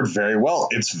delivered very well.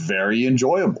 It's very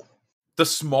enjoyable. The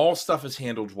small stuff is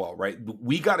handled well, right?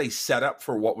 We got a setup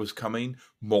for what was coming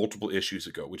multiple issues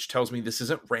ago, which tells me this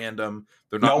isn't random.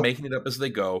 They're not Nope. making it up as they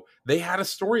go. They had a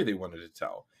story they wanted to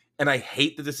tell. And I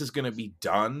hate that this is going to be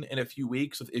done in a few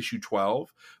weeks with issue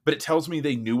 12, but it tells me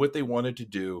they knew what they wanted to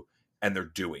do and they're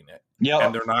doing it. Yeah.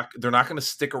 And they're not going to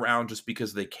stick around just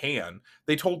because they can.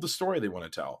 They told the story they want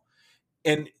to tell.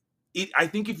 And I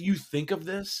think if you think of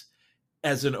this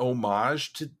as an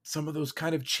homage to some of those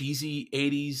kind of cheesy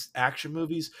 80s action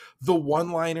movies, the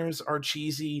one-liners are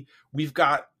cheesy. We've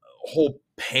got whole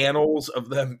panels of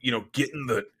them, getting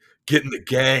the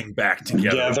gang back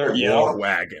together, war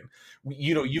wagon.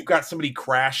 You've got somebody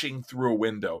crashing through a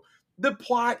window. The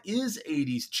plot is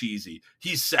 80s cheesy.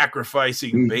 He's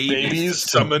sacrificing babies to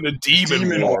summon a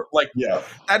demon war. Like, yeah,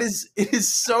 it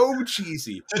is so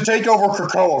cheesy. To take over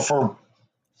Krakoa for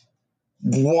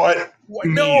what?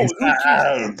 No,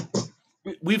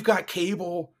 we've got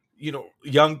Cable,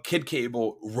 young kid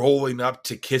Cable rolling up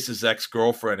to kiss his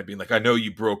ex-girlfriend and being like, I know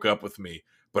you broke up with me,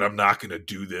 but I'm not going to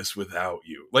do this without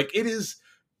you. Like, it is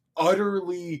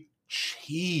utterly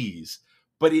cheese,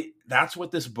 but that's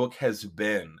what this book has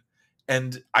been.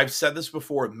 And I've said this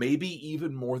before, maybe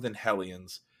even more than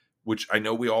Hellions, which I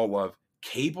know we all love.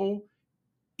 Cable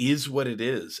is what it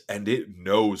is, and it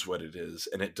knows what it is,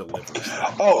 and it delivers.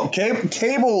 Oh,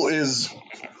 Cable is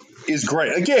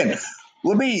great. Again,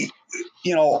 let me,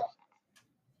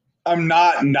 I'm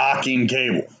not knocking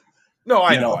Cable. No,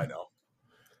 I know.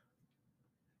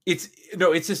 It's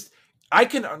just I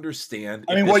can understand.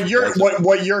 I mean, what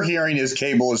you're hearing is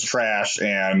Cable is trash,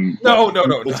 and no,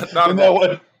 not at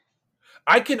all.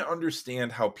 I can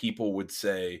understand how people would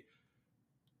say,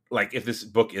 like, if this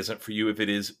book isn't for you, if it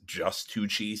is just too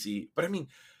cheesy. But I mean,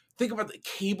 think about the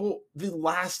Cable. The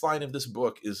last line of this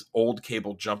book is old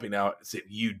Cable jumping out and saying,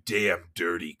 "You damn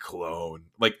dirty clone!"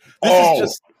 Like, this is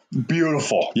just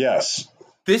beautiful. Yes,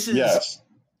 this is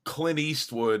Clint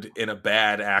Eastwood in a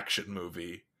bad action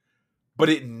movie, but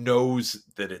it knows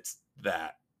that it's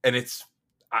that, and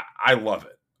I love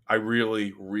it. I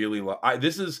really, really love.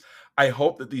 I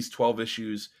hope that these 12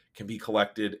 issues can be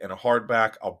collected in a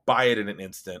hardback. I'll buy it in an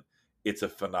instant. It's a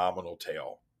phenomenal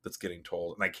tale that's getting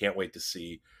told, and I can't wait to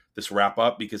see this wrap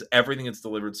up because everything that's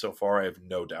delivered so far, I have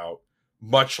no doubt,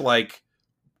 much like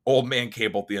Old Man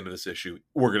Cable at the end of this issue,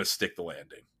 we're going to stick the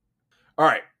landing. All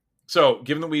right. So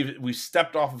given that we've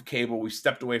stepped off of Cable, we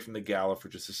stepped away from the gala for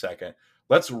just a second,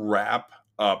 let's wrap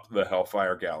up the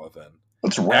Hellfire Gala then.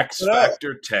 Let's wrap X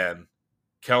Factor 10.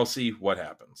 Kelsey, what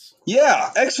happens?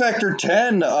 Yeah, X Factor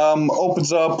 10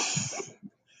 opens up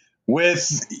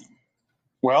with,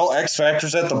 X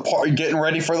Factor's at the party, getting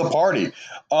ready for the party.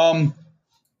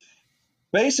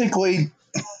 Basically,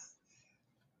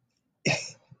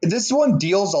 this one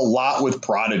deals a lot with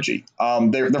Prodigy.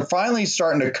 They're finally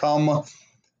starting to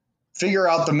figure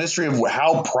out the mystery of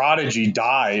how Prodigy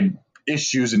died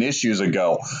issues and issues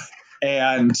ago.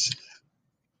 And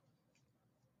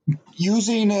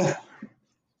getting a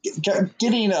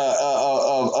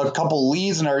couple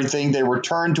leads and everything, they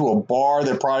returned to a bar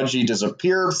that Prodigy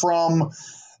disappeared from.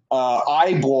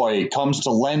 Boy comes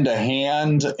to lend a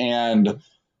hand and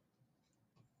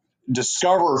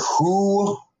discover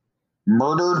who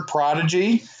murdered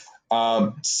Prodigy.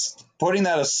 Putting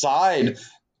that aside,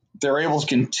 they're able to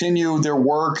continue their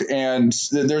work, and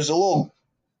there's a little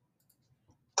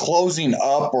closing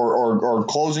up or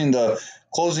closing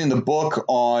the book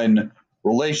on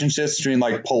relationships between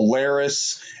like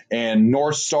Polaris and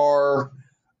North Star,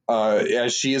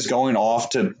 as she is going off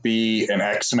to be an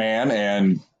X-Man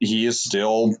and he is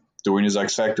still doing his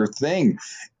X Factor thing.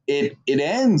 It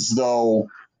ends though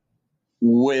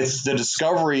with the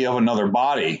discovery of another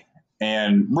body.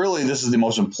 And really, this is the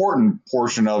most important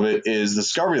portion of it, is the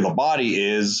discovery of the body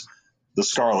is the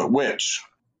Scarlet Witch.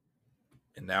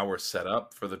 And now we're set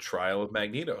up for the trial of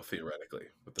Magneto, theoretically.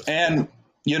 With this and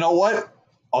you know what?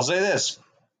 I'll say this.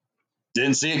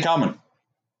 Didn't see it coming.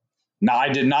 Now, I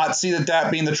did not see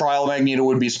that being the trial of Magneto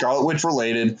would be Scarlet Witch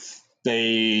related.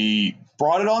 They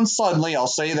brought it on suddenly, I'll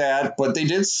say that, but they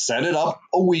did set it up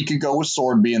a week ago with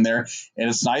Sword being there. And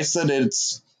it's nice that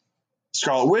it's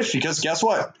Scarlet Witch, because guess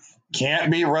what?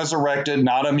 Can't be resurrected,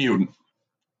 not a mutant.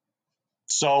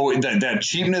 So that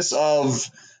cheapness of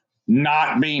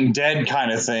not being dead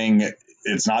kind of thing,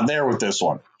 it's not there with this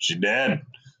one. She's dead.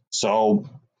 So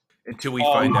until we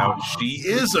find out she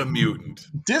is a mutant.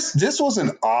 This was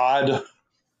an odd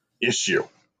issue.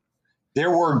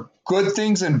 There were good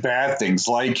things and bad things.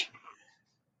 Like,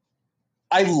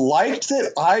 I liked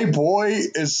that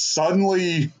iBoy is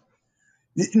suddenly,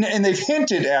 and they've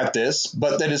hinted at this,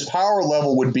 but that his power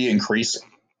level would be increasing.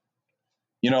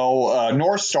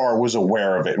 North Star was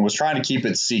aware of it and was trying to keep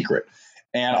it secret.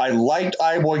 And I liked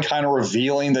iBoy kind of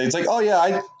revealing that it's like, oh yeah,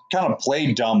 I kind of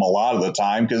played dumb a lot of the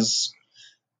time because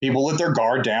people let their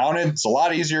guard down. It's a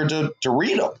lot easier to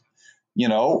read them,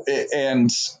 and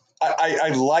I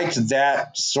liked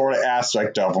that sort of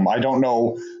aspect of him. I don't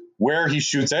know where he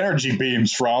shoots energy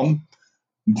beams from,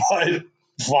 but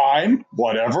fine,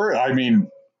 whatever. I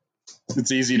mean,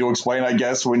 it's easy to explain, I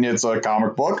guess, when it's a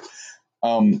comic book.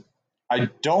 I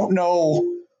don't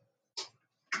know.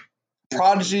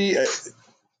 Prodigy,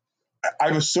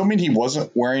 I'm assuming he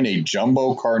wasn't wearing a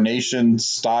Jumbo Carnation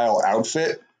style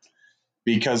outfit,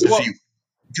 because if he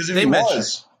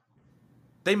was.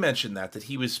 They mentioned that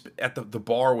he was at the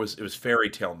bar, it was Fairy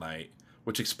Tale Night,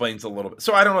 which explains a little bit.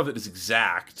 So I don't know if it is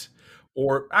exact,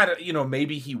 or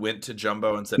maybe he went to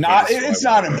Jumbo and said, hey, it's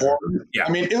not important. Yeah. I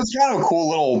mean, it was kind of a cool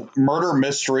little murder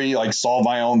mystery, like solve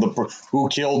my own, who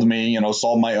killed me,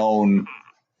 solve my own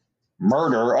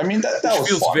murder. I mean, that was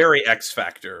feels fun. Very X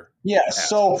Factor. Yes,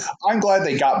 so I'm glad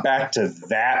they got back to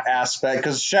that aspect,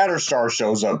 because Shatterstar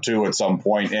shows up too at some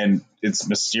point, and it's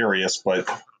mysterious, but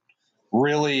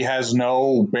really has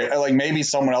no, like, maybe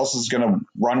someone else is going to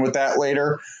run with that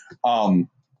later.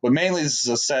 But mainly this is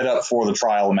a setup for the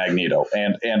trial of Magneto,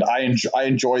 and I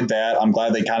enjoyed that. I'm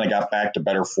glad they kind of got back to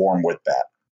better form with that.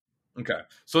 Okay,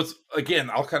 so it's, again,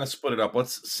 I'll kind of split it up.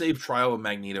 Let's save Trial of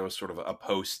Magneto as sort of a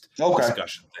post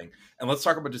discussion thing, and let's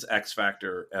talk about just X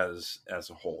Factor as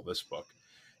a whole. This book,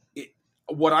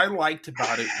 what I liked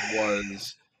about it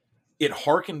was it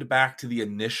harkened back to the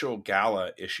initial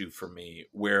Gala issue for me,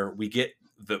 where we get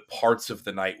the parts of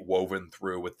the night woven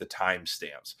through with the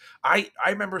timestamps. I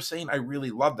remember saying I really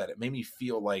loved that. It made me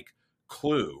feel like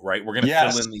Clue, right? We're going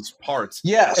to fill in these parts.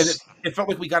 Yes. And it felt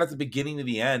like we got at the beginning to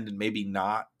the end and maybe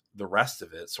not the rest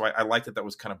of it. So I liked that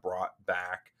was kind of brought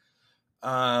back.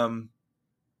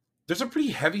 There's a pretty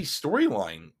heavy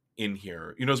storyline in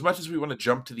here. As much as we want to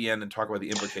jump to the end and talk about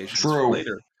the implications for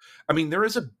later, I mean, there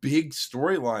is a big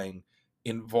storyline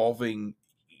involving,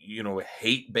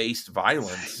 hate-based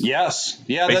violence. Yes.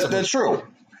 Yeah, that's true.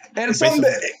 And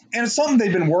it's something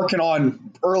they've been working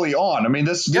on early on. I mean,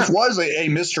 this was a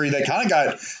mystery that kind of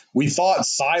got, we thought,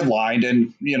 sidelined,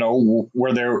 and,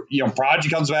 where Prodigy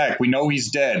comes back, we know he's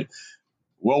dead.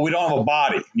 Well, we don't have a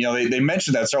body. They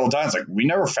mentioned that several times, like, we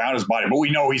never found his body, but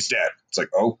we know he's dead. It's like,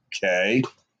 okay.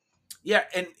 Yeah,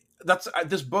 and that's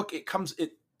this book, it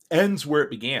ends where it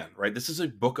began, right? This is a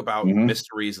book about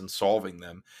mysteries and solving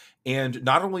them. And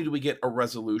not only do we get a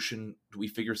resolution, do we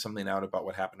figure something out about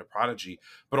what happened to Prodigy,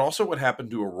 but also what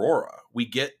happened to Aurora.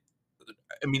 It's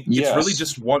really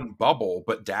just one bubble,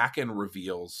 but Dakin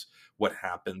reveals what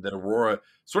happened, that Aurora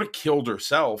sort of killed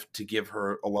herself to give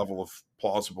her a level of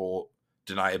plausible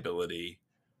deniability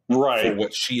for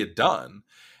what she had done.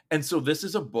 And so this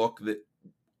is a book that,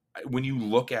 when you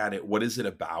look at it, what is it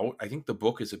about? I think the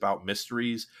book is about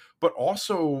mysteries, but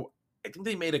also I think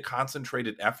they made a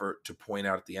concentrated effort to point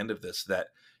out at the end of this that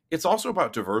it's also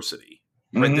about diversity,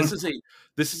 right?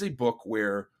 This is a book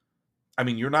where, I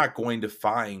mean, you're not going to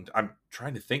find, I'm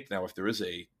trying to think now if there is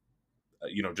a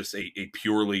just a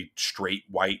purely straight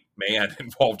white man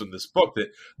involved in this book,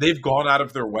 that they've gone out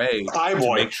of their way to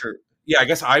iBoy. make sure. Yeah, I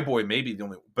guess iBoy may be the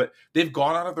only, but they've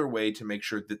gone out of their way to make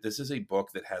sure that this is a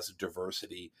book that has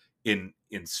diversity in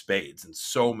spades in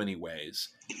so many ways.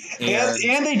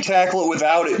 And they tackle it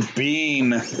without it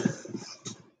being.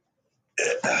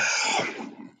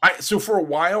 So for a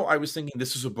while, I was thinking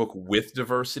this was a book with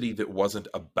diversity that wasn't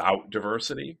about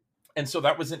diversity, and so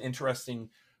that was an interesting.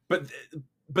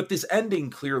 But this ending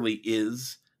clearly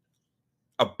is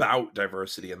about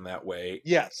diversity in that way.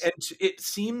 Yes. And it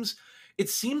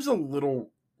seems a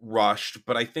little rushed,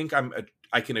 but I think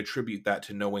I can attribute that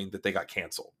to knowing that they got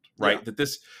canceled, right? Yeah.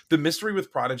 That the mystery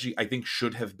with Prodigy, I think,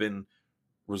 should have been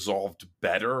resolved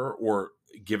better or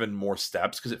given more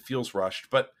steps, because it feels rushed.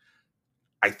 But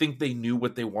I think they knew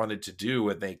what they wanted to do,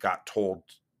 and they got told,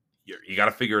 you got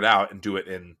to figure it out and do it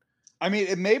in. I mean,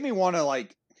 it made me want to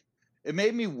it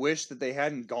made me wish that they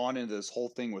hadn't gone into this whole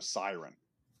thing with Siren.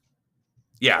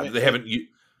 Yeah, they haven't.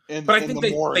 But I think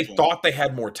they thought they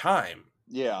had more time.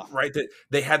 Yeah. Right. That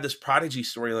they had this Prodigy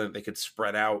storyline that they could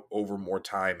spread out over more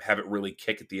time, have it really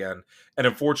kick at the end. And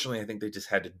unfortunately, I think they just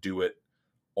had to do it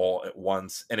all at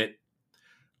once. And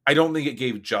I don't think it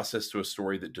gave justice to a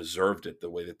story that deserved it the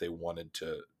way that they wanted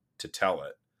to tell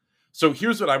it. So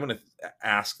here's what I'm going to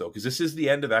ask, though, because this is the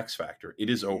end of X Factor. It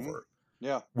is over.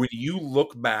 Yeah. When you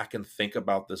look back and think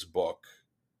about this book,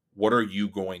 what are you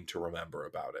going to remember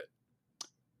about it?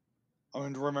 I'm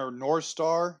going to remember North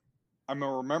Star. I'm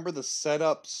going to remember the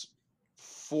setups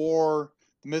for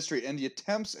the mystery and the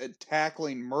attempts at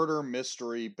tackling murder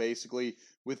mystery, basically,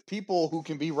 with people who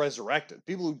can be resurrected,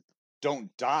 people who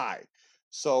don't die.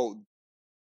 So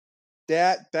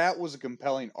that was a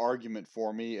compelling argument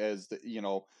for me, as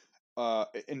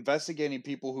investigating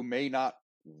people who may not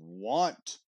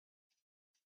want,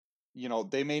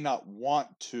 they may not want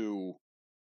to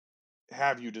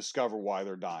have you discover why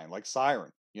they're dying, like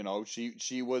Siren.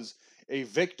 She was a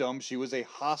victim. She was a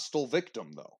hostile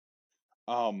victim, though.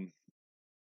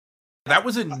 That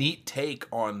was a neat take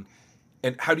on,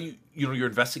 and how do you're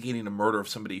investigating a murder of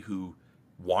somebody who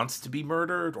wants to be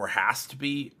murdered or has to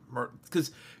be murdered.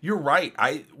 Because you're right.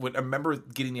 I remember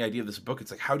getting the idea of this book.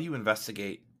 It's like, how do you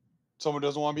investigate someone who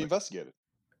doesn't want to be investigated?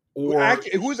 Or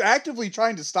who's actively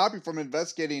trying to stop you from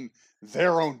investigating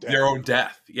their own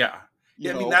death. Yeah.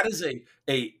 I mean, that is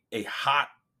a hot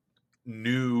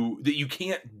new that you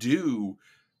can't do.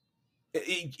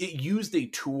 It used a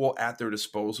tool at their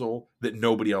disposal that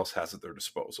nobody else has at their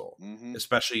disposal,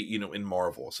 especially in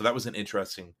Marvel. So that was an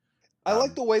interesting. I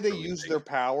like the way they use their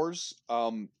powers.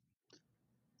 The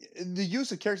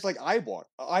use of characters like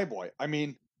iBoy. I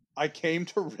mean, I came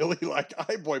to really like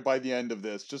iBoy by the end of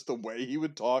this. Just the way he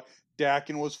would talk.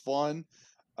 Dakin was fun.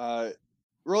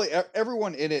 Really,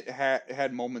 everyone in it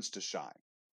had moments to shine.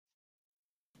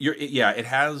 It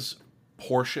has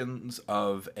portions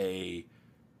of a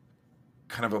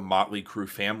kind of a Motley Crue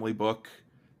family book,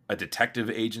 a detective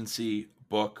agency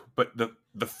book, but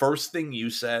the first thing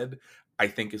you said, I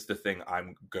think, is the thing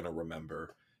I'm gonna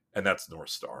remember, and that's North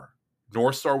Star.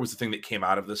 North Star was the thing that came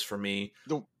out of this for me.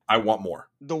 I want more.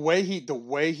 The way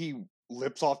he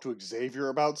lips off to Xavier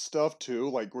about stuff too,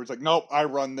 like where it's like, nope, I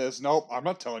run this. Nope, I'm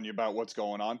not telling you about what's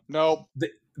going on. Nope.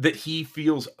 That he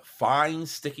feels fine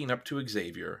sticking up to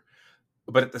Xavier,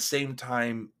 but at the same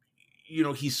time,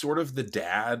 he's sort of the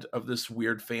dad of this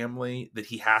weird family, that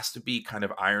he has to be kind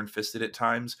of iron-fisted at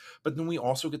times. But then we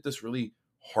also get this really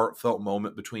heartfelt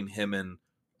moment between him and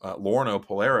Lorna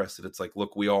Polaris, that it's like,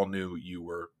 look, we all knew you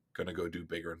were going to go do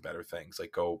bigger and better things.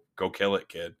 Like, go kill it,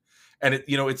 kid. And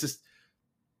it's just,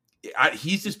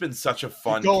 he's just been such a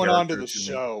fun You're going on to character the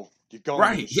show. You're going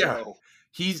right, to the yeah. show.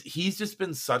 He's just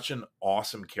been such an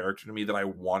awesome character to me that I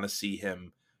want to see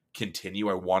him continue.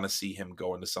 I want to see him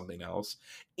go into something else.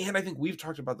 And I think we've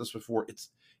talked about this before.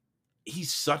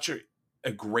 He's such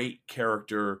a great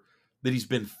character, that he's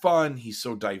been fun. He's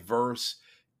so diverse,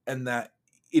 and that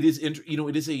it is, it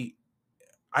is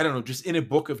I don't know, just in a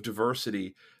book of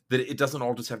diversity, that it doesn't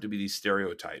all just have to be these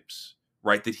stereotypes,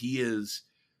 right? That he is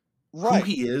who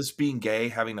he is, being gay,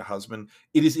 having a husband.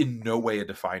 It is in no way a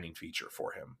defining feature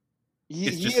for him. He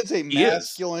is a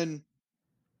masculine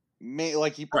man,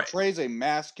 like he portrays a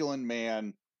masculine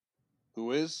man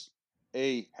who is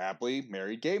a happily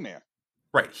married gay man.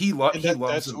 Right. He loves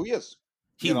that's who he is.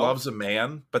 He loves a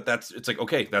man, but it's like,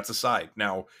 okay, that's a side.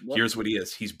 Now, here's what he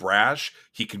is. He's brash.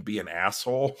 He can be an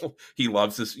asshole. He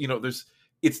loves this.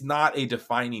 It's not a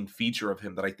defining feature of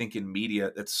him that I think in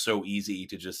media, that's so easy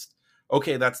to just,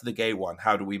 okay, that's the gay one.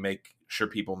 How do we make sure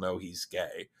people know he's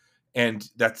gay? And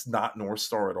that's not North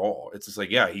Star at all. It's just like,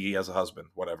 yeah, he has a husband,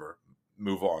 whatever.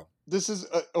 move on. This is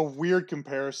a weird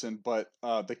comparison, but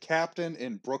the captain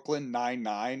in Brooklyn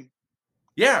Nine-Nine,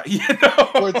 Yeah,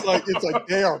 where it's like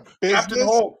they are Captain business.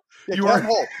 Holt. Yeah, You Captain are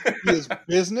Holt. He is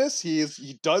business.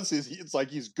 He does his. It's like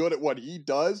he's good at what he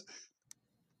does.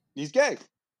 He's gay,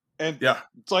 and yeah.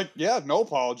 it's like, yeah, no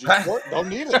apologies for it. Don't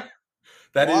need it.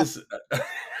 That Wow. is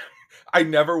I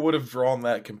never would have drawn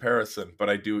that comparison, but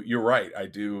I do. You're right. I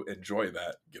do enjoy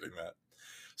that, getting that.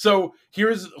 So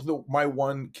here's my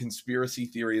one conspiracy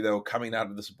theory, though, coming out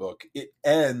of this book. It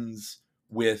ends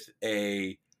with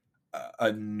a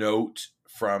note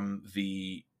from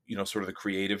the, sort of the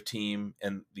creative team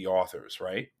and the authors,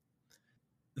 right?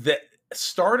 The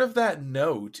start of that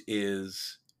note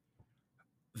is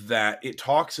that it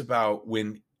talks about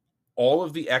when all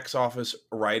of the X-Office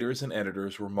writers and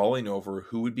editors were mulling over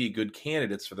who would be good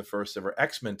candidates for the first ever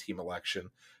X-Men team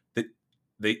election, that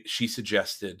she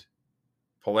suggested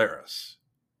Polaris.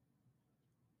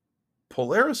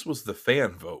 Polaris was the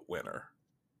fan vote winner.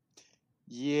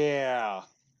 Yeah.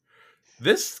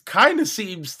 This kind of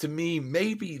seems to me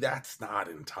maybe that's not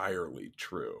entirely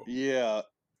true. Yeah.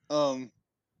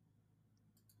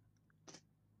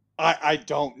 I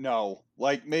don't know.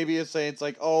 Like, maybe it's saying it's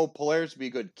like, oh, Polaris would be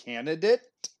a good candidate.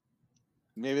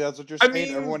 Maybe that's what you're I saying.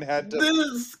 mean, Everyone had to.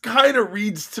 this kind of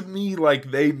reads to me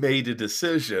like they made a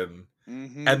decision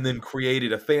and then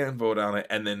created a fan vote on it,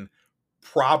 and then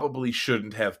probably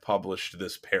shouldn't have published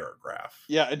this paragraph.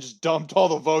 Yeah, and just dumped all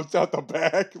the votes out the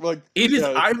back. Like, It is.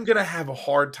 yeah. I'm gonna have a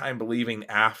hard time believing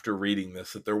after reading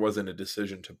this that there wasn't a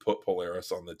decision to put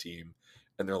Polaris on the team,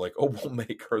 and they're like, "Oh, we'll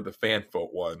make her the fan vote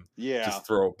one." Yeah. Just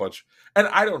throw a bunch. And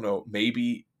I don't know.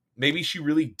 Maybe she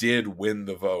really did win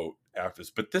the vote after this,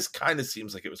 but this kind of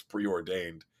seems like it was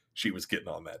preordained. She was getting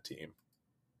on that team.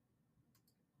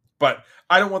 But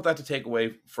I don't want that to take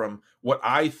away from what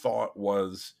I thought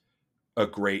was a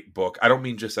great book. I don't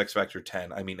mean just X Factor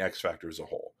 10. I mean X Factor as a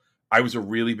whole. I was a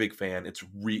really big fan.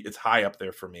 It's high up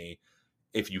there for me.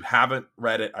 If you haven't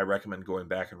read it, I recommend going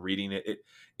back and reading it.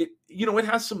 It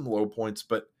has some low points,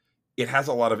 but it has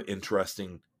a lot of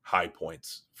interesting high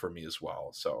points for me as well.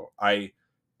 So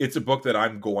it's a book that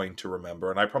I'm going to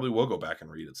remember, and I probably will go back and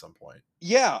read at some point.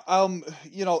 Yeah.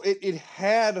 It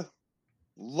had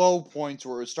low points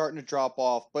where it was starting to drop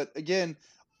off, but again,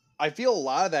 I feel a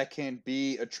lot of that can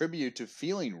be attributed to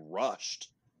feeling rushed.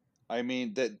 I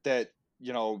mean that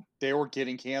they were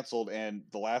getting canceled, and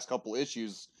the last couple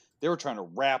issues they were trying to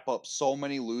wrap up so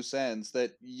many loose ends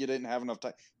that you didn't have enough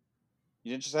time.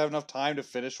 You didn't just have enough time to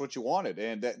finish what you wanted,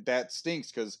 and that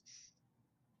stinks because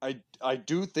I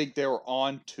do think they were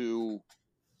on to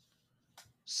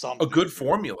something. A good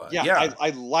formula. Yeah. I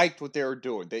liked what they were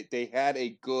doing. They had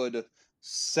a good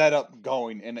setup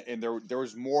going, and there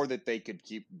was more that they could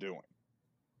keep doing.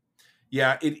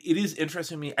 Yeah, it is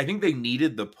interesting to me. I think they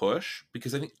needed the push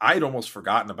because I think I'd almost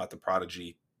forgotten about the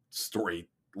Prodigy story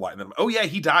line. Oh yeah,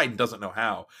 he died and doesn't know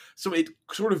how. So it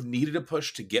sort of needed a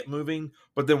push to get moving,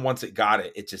 but then once it got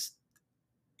it just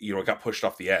it got pushed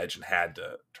off the edge and had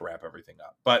to wrap everything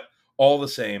up. But all the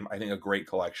same, I think a great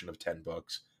collection of 10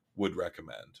 books, would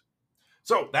recommend.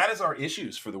 So that is our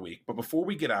issues for the week. But before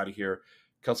we get out of here,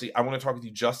 Kelsey, I want to talk with you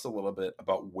just a little bit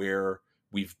about where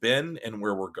we've been and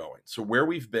where we're going. So where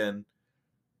we've been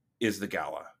is the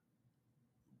gala.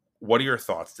 What are your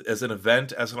thoughts as an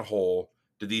event, as a whole?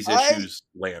 Did these issues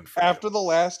land for after you? the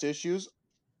last issues?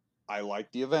 I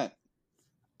liked the event.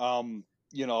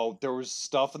 There was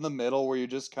stuff in the middle where you're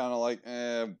just kind of like,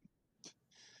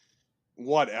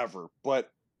 whatever.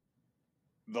 But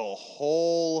the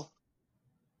whole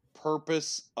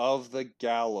purpose of the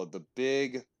gala, the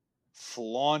big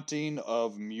flaunting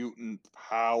of mutant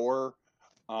power,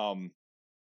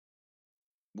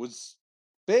 was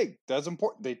big. That's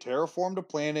important. They terraformed a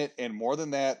planet, and more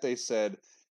than that, they said,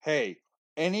 "Hey,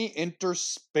 any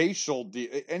interspatial,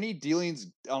 any dealings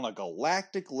on a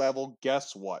galactic level,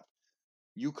 guess what?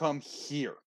 You come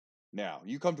here now.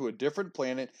 You come to a different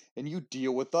planet, and you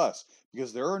deal with us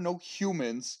because there are no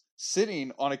humans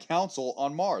sitting on a council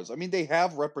on Mars. I mean, they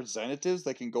have representatives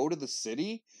that can go to the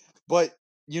city, but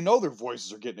their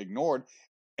voices are getting ignored."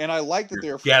 And I like that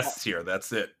they're guests here.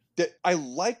 That's it. I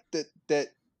like that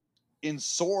in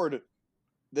Sword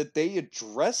that they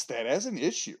address that as an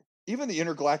issue. Even the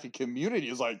intergalactic community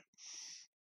is like,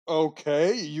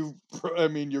 okay, you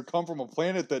come from a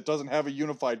planet that doesn't have a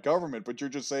unified government, but you're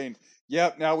just saying,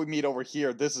 yep, now we meet over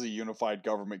here. This is a unified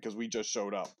government because we just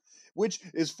showed up. Which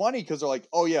is funny because they're like,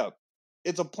 oh yeah,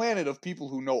 it's a planet of people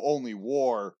who know only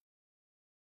war.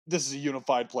 This is a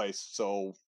unified place,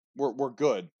 so we're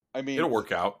good. I mean, it'll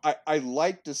work out. I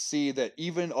like to see that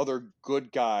even other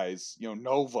good guys,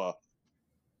 Nova,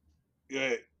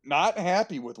 not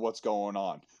happy with what's going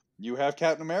on. You have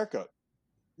Captain America.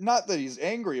 Not that he's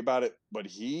angry about it, but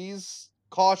he's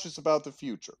cautious about the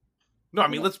future. No, I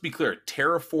mean, let's be clear.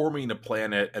 Terraforming a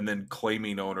planet and then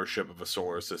claiming ownership of a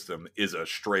solar system is a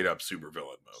straight up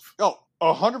supervillain move. Oh,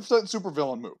 100%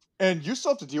 supervillain move. And you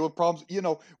still have to deal with problems.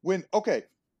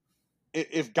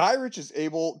 If Guy Ritchie is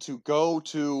able to go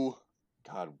to,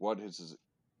 God, what is it?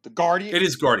 The Guardian? It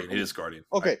is Guardian. It is Guardian.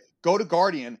 Okay, go to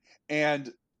Guardian,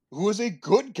 and who is a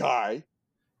good guy.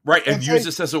 Right, and use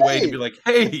this as a way to be like,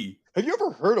 hey, have you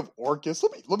ever heard of Orcus?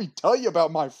 Let me tell you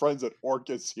about my friends at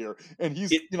Orcus here. And he's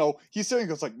sitting and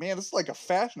goes like, man, this is like a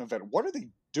fashion event. What are they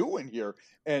doing here?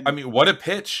 And I mean, what a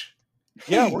pitch.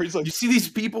 Yeah, Hey, where he's like, you see these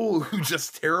people who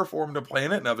just terraformed a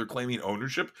planet, now they're claiming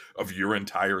ownership of your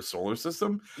entire solar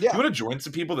system? Yeah. You want to join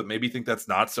some people that maybe think that's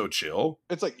not so chill?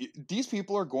 It's like, these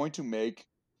people are going to make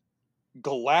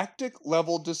galactic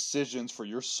level decisions for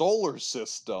your solar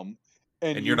system,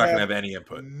 and you're not going to have any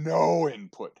input. No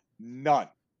input. None.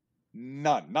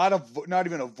 Not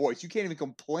even a voice. You can't even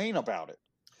complain about it.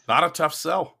 Not a tough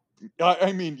sell.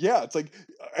 I mean, yeah, it's like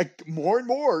more and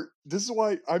more. This is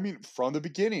why, I mean, from the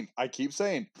beginning, I keep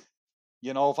saying,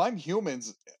 if I'm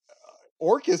humans,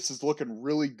 Orcus is looking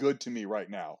really good to me right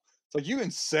now. It's like, you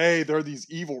can say they're these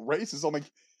evil races. I'm like,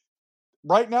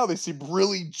 right now they seem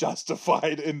really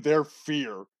justified in their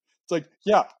fear. It's like,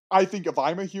 yeah, I think if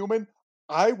I'm a human,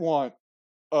 I want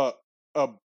a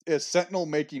sentinel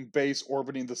making base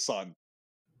orbiting the sun.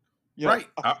 Right.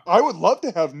 I would love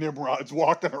to have Nimrods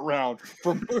walking around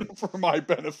for my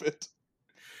benefit.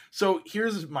 So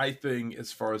here's my thing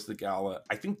as far as the gala.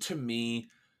 I think to me,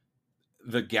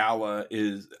 the gala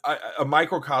is a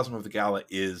microcosm of the gala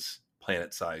is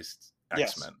planet-sized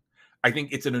X-Men. Yes. I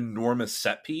think it's an enormous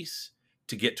set piece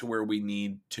to get to where we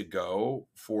need to go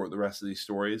for the rest of these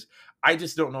stories. I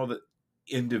just don't know that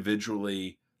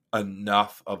individually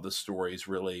enough of the stories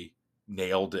really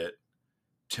nailed it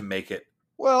to make it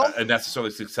a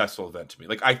necessarily successful event to me.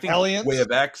 Like, I think Hellions. Way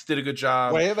of X did a good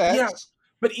job. Way of X. Yeah,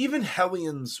 but even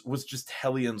Hellions was just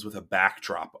Hellions with a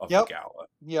backdrop of the gala.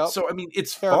 Yep. So, I mean,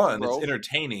 it's fun. It's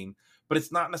entertaining, but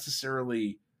it's not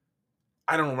necessarily,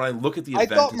 I don't know, when I look at the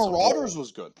event. I thought Marauders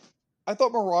was good. I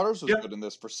thought Marauders was good in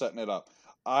this for setting it up.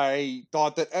 I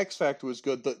thought that X Factor was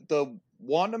good. The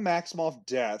Wanda Maximoff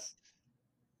death,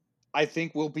 I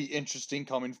think, will be interesting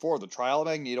coming forward. The Trial of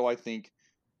Magneto, I think,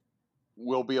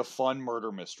 will be a fun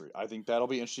murder mystery. I think that'll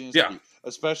be interesting to see.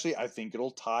 Especially, I think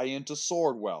it'll tie into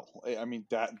Sword well. I mean,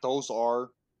 there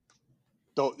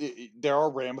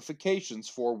are ramifications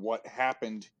for what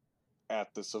happened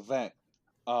at this event.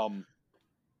 So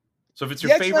if it's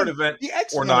your favorite event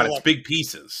or not, it's big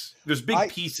pieces. There's big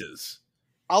pieces.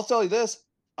 I'll tell you this.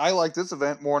 I like this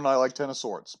event more than I like Ten of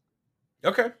Swords.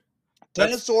 Okay.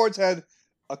 Ten of Swords had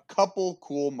a couple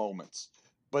cool moments,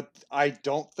 but I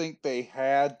don't think they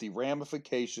had the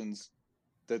ramifications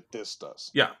that this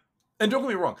does. Yeah. And don't get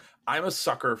me wrong. I'm a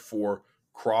sucker for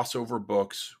crossover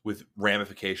books with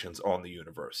ramifications on the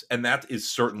universe. And that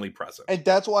is certainly present. And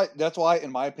that's why,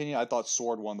 in my opinion, I thought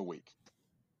Sword won the week.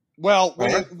 Well,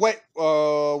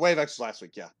 Wave X was last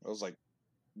week, yeah. It was like,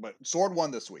 but Sword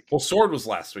won this week. Well, Sword was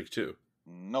last week, too.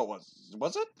 No,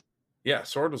 was it? Yeah,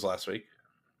 Sword was last week.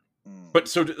 But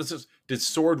so did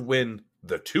Sword win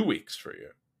the 2 weeks for you?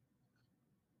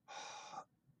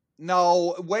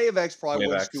 No, Wave X probably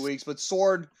wins 2 weeks, but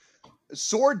Sword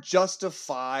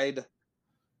justified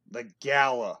the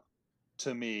gala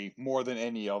to me more than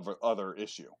any other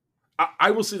issue. I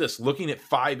will say this, looking at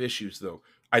 5 issues, though,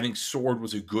 I think Sword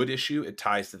was a good issue. It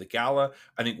ties to the gala.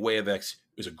 I think Way of X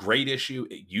is a great issue.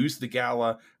 It used the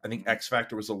gala. I think X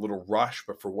Factor was a little rushed,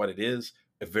 but for what it is,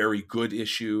 a very good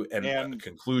issue and a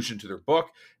conclusion to their book.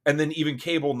 And then even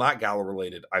Cable, not gala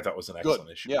related, I thought was an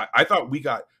excellent issue. Yeah. I thought we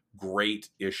got great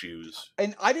issues.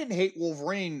 And I didn't hate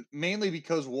Wolverine mainly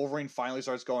because Wolverine finally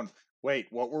starts going, wait,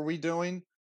 what were we doing?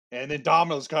 And then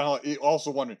Domino's kind of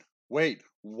also wondering, wait,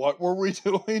 what were we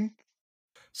doing?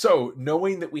 So,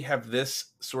 knowing that we have this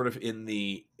sort of in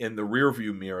the rear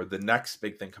view mirror, the next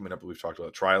big thing coming up that we've talked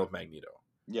about, Trial of Magneto.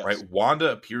 Yes. Right? Wanda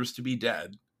appears to be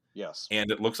dead. Yes. And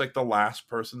it looks like the last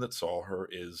person that saw her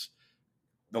is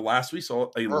the last we saw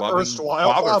a loving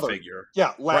father figure.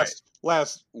 Yeah,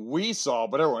 last we saw,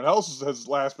 but everyone else has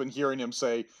last been hearing him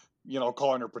say,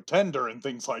 calling her pretender and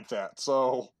things like that.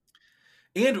 So,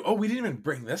 and we didn't even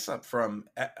bring this up from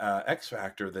X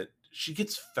Factor that she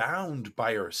gets found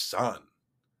by her son.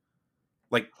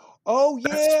 Like, oh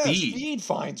yeah, Speed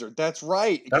finds her. That's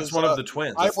right. That's one of the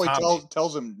twins. Ivory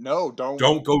tells him, no, don't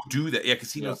go do that. Yeah,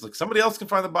 because he knows like somebody else can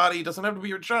find the body. It doesn't have to be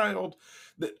your child.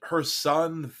 that her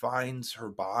son finds her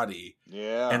body.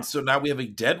 Yeah. And so now we have a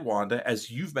dead Wanda,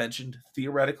 as you've mentioned,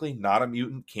 theoretically not a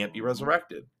mutant, can't be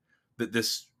resurrected. That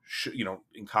this should,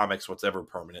 in comics, what's ever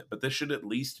permanent, but this should at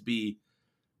least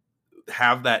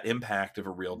have that impact of a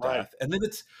real Right. death. And then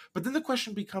but then the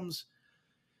question becomes,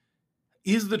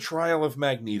 is the trial of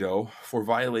Magneto for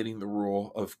violating the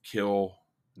rule of kill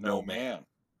no man,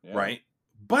 Yeah. right?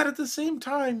 But at the same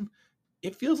time,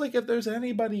 it feels like if there's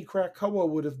anybody Krakoa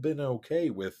would have been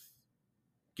okay with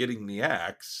getting the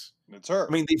axe, It's her.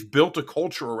 I mean, they've built a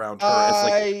culture around her as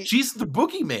like she's the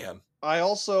boogeyman. I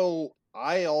also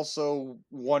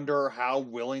wonder how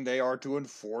willing they are to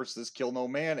enforce this kill no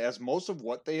man, as most of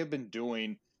what they have been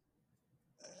doing.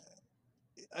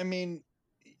 I mean,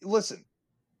 listen,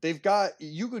 they've got,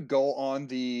 you could go on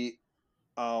the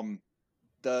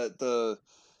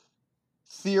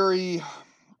theory,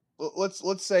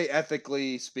 let's say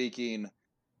ethically speaking,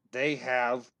 they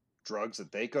have drugs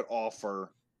that they could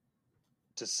offer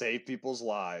to save people's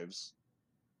lives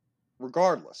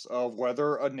regardless of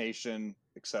whether a nation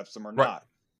accepts them or Right. not.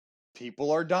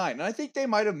 People are dying. And I think they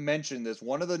might have mentioned this.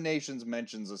 One of the nations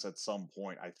mentions this at some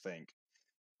point, I think.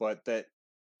 But that,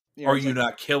 Are it's you like,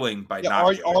 not killing by yeah,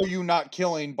 not killing? are you not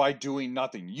killing by doing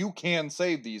nothing? You can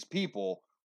save these people,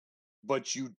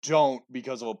 but you don't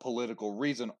because of a political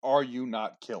reason. Are you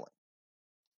not killing?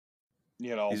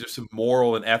 These are some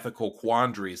moral and ethical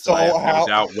quandaries So that I have no how-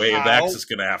 doubt Way of how- X is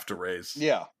going to have to raise.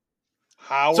 Yeah.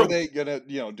 How So- are they gonna,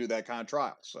 do that kind of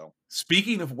trial? So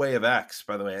Speaking of Way of X,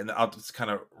 by the way, and I'll just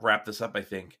kind of wrap this up, I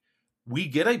think, we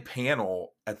get a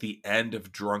panel at the end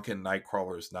of Drunken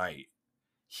Nightcrawler's Night.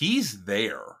 He's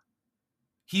there.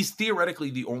 He's theoretically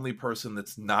the only person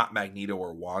that's not Magneto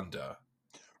or Wanda.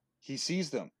 he sees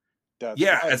them. That's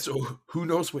Yeah, right. and so who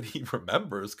knows what he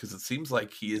remembers, because it seems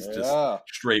like he is Yeah. just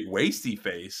straight wasty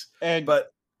face. And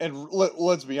But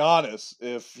let's be honest,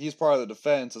 if he's part of the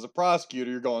defense as a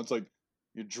prosecutor, you're going, it's like,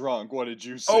 you're drunk. What did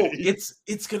you say?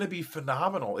 it's going to be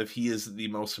phenomenal if he is the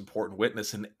most important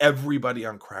witness, and everybody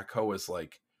on Krakoa is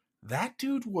like, that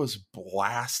dude was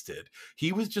blasted.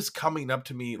 He was just coming up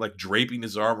to me, like draping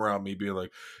his arm around me, being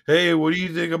like, hey, what do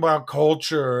you think about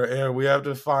culture? And we have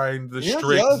to find the Here's the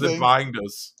strings other that thing. bind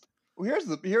us.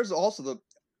 Here's also the,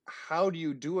 how do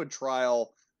you do a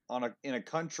trial in a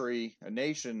country, a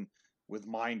nation with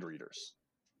mind readers?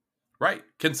 Right.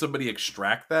 Can somebody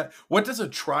extract that? What does a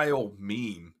trial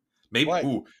mean? Maybe Right.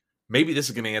 maybe this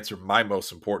is going to answer my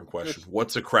most important question.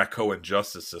 What's a Krakoan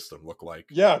justice system look like?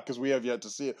 Yeah, because we have yet to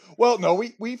see it. Well, no,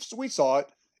 we saw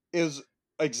it. Is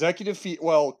executive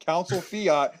council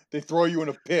fiat, they throw you in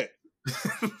a pit.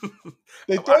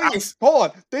 They throw you, hold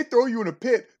on, they throw you in a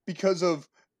pit because of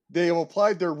they have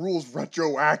applied their rules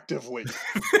retroactively.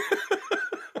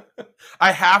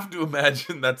 I have to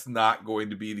imagine that's not going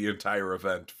to be the entire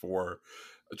event for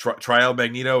Trial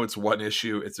Magneto. It's one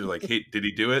issue. It's like, hey, did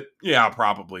he do it? Yeah,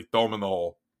 probably. Throw him in the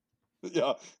hole.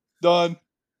 Yeah, done.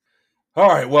 All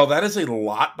right, well, that is a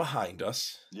lot behind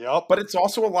us. Yep. But it's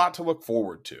also a lot to look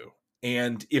forward to.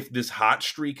 And if this hot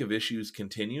streak of issues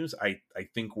continues, I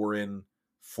think we're in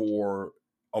for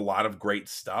a lot of great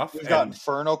stuff. We've got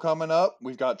Inferno coming up.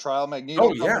 We've got Trial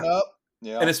Magneto coming up.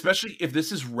 Yeah. And especially if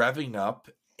this is revving up,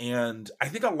 and I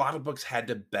think a lot of books had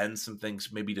to bend some things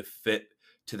maybe to fit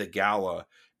to the gala.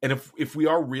 And if we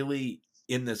are really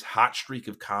in this hot streak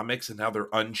of comics and how they're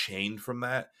unchained from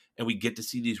that, and we get to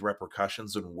see these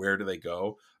repercussions and where do they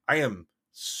go, I am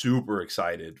super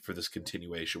excited for this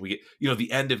continuation. We get,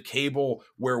 the end of Cable,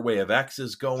 where Way of X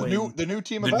is going, the new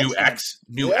team, the of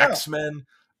new X-Men.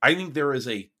 I think there is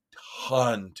a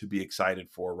ton to be excited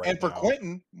for right now. And for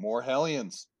Quentin, more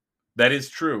Hellions. That is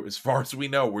true. As far as we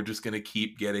know, we're just going to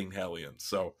keep getting Hellions.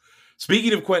 So,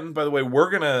 speaking of Quentin, by the way, we're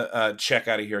going to check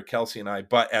out of here, Kelsey and I.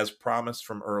 But as promised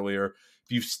from earlier,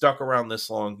 if you've stuck around this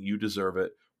long, you deserve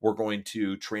it. We're going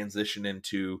to transition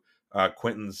into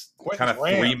Quentin's kind of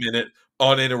 3-minute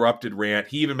uninterrupted rant.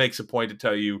 He even makes a point to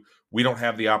tell you we don't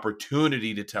have the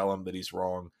opportunity to tell him that he's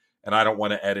wrong. And I don't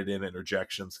want to edit in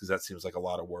interjections because that seems like a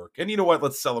lot of work. And you know what?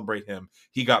 Let's celebrate him.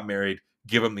 He got married.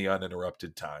 Give him the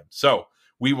uninterrupted time. So,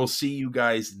 we will see you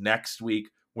guys next week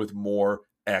with more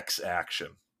X action.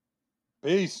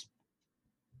 Peace.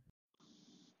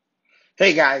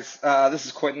 Hey guys, this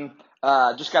is Quentin.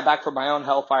 Just got back from my own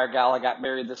Hellfire Gala. Got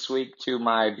married this week to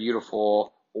my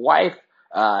beautiful wife.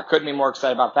 Couldn't be more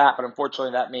excited about that, but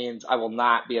unfortunately that means I will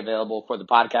not be available for the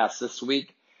podcast this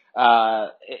week,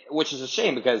 which is a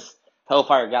shame because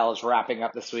Hellfire Gala is wrapping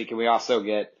up this week, and we also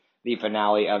get the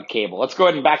finale of Cable. Let's go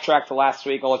ahead and backtrack to last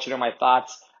week. I'll let you know my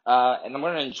thoughts. And I'm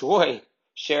going to enjoy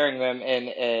sharing them in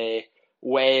a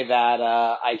way that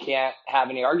I can't have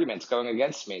any arguments going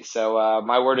against me. So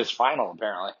my word is final,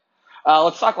 apparently.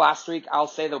 Let's talk last week. I'll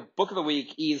say the book of the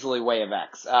week, easily Way of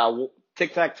X.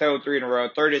 Tic-tac-toe, 3 in a row,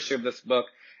 third issue of this book,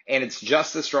 and it's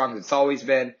just as strong as it's always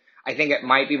been. I think it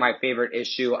might be my favorite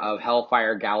issue of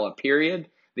Hellfire Gala, period.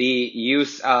 The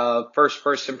use of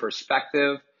first-person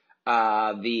perspective,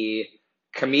 the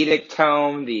comedic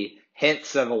tone, the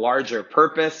hints of a larger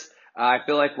purpose. I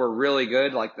feel like we're really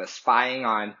good, like the spying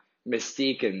on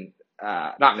Mystique and,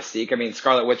 not Mystique, I mean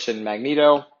Scarlet Witch and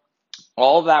Magneto.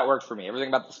 All of that worked for me. Everything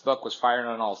about this book was firing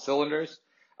on all cylinders.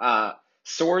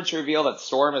 Sword's reveal that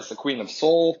Storm is the Queen of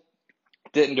Soul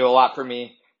didn't do a lot for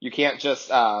me. You can't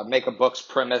just make a book's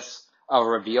premise a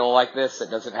reveal like this that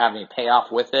doesn't have any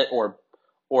payoff with it or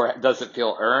it doesn't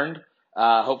feel earned.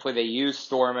 Hopefully they use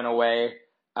Storm in a way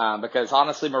because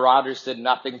honestly Marauders did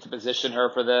nothing to position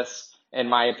her for this, in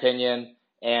my opinion.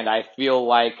 And I feel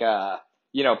like,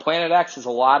 Planet X has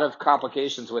a lot of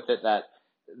complications with it that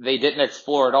they didn't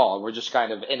explore at all. We're just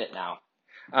kind of in it now.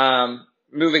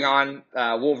 Moving on,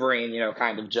 Wolverine,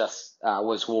 kind of just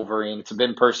was Wolverine. It's a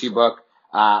Ben Percy book.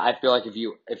 I feel like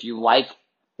if you like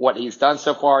what he's done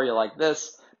so far, you like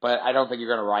this, but I don't think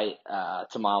you're going to write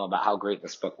to Mom about how great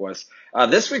this book was.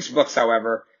 This week's books,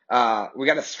 however, we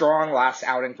got a strong last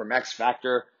outing from X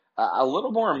Factor. A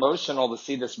little more emotional to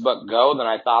see this book go than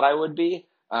I thought I would be,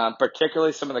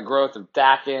 particularly some of the growth of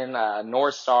Dakin,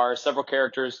 North Star, several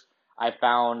characters I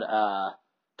found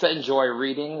to enjoy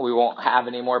reading. We won't have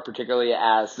any more, particularly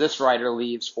as this writer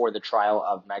leaves for the trial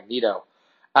of Magneto.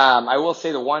 I will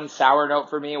say the one sour note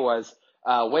for me was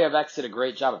Way of X did a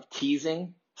great job of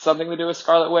teasing something to do with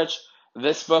Scarlet Witch.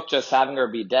 This book, just having her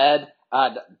be dead,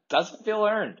 doesn't feel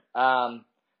earned.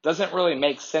 Doesn't really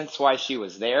make sense why she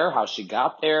was there, how she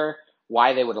got there,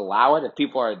 why they would allow it if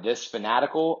people are this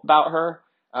fanatical about her,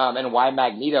 and why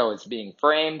Magneto is being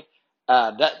framed.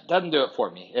 That doesn't do it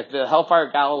for me. If the Hellfire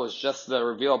Gala was just the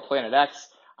reveal of Planet X,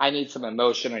 I need some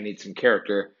emotion, I need some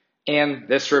character, and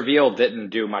this reveal didn't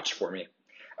do much for me.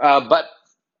 But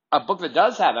a book that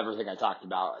does have everything I talked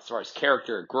about as far as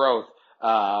character, growth,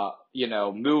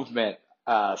 movement,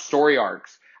 story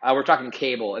arcs, we're talking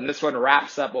Cable, and this one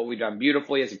wraps up what we've done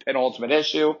beautifully as a penultimate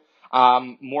issue.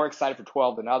 More excited for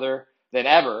 12 than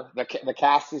ever. The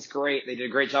cast is great. They did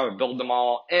a great job of building them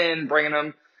all in, bringing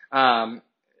them,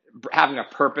 having a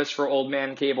purpose for Old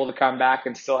Man Cable to come back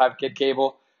and still have Kid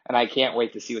Cable, and I can't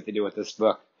wait to see what they do with this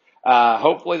book.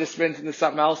 Hopefully this spins into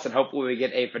something else, and hopefully we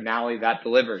get a finale that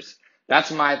delivers.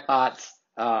 That's my thoughts.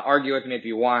 Argue with me if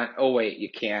you want. Oh, wait, you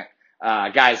can't.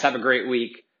 Guys, have a great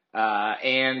week,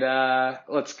 and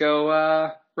let's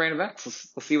go Reign of X.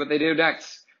 Let's see what they do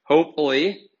next.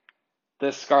 Hopefully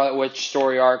this Scarlet Witch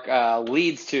story arc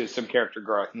leads to some character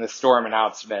growth, and this Storm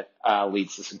announcement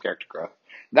leads to some character growth.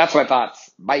 That's my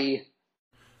thoughts. Bye.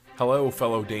 Hello,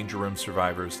 fellow Danger Room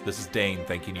survivors. This is Dane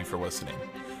thanking you for listening.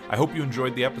 I hope you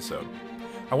enjoyed the episode.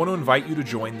 I want to invite you to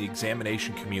join the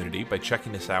Examination community by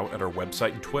checking us out at our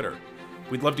website and Twitter.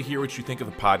 We'd love to hear what you think of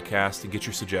the podcast and get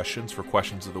your suggestions for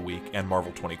questions of the week and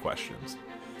Marvel 20 questions.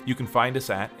 You can find us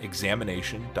at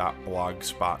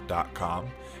examination.blogspot.com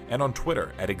and on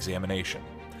Twitter at Examination.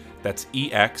 That's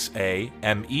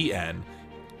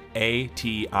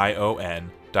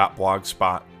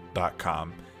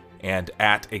EXAMENATION.blogspot.com and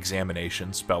at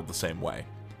Examination spelled the same way.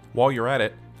 While you're at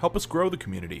it, help us grow the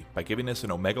community by giving us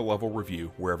an Omega level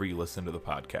review wherever you listen to the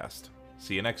podcast.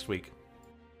 See you next week.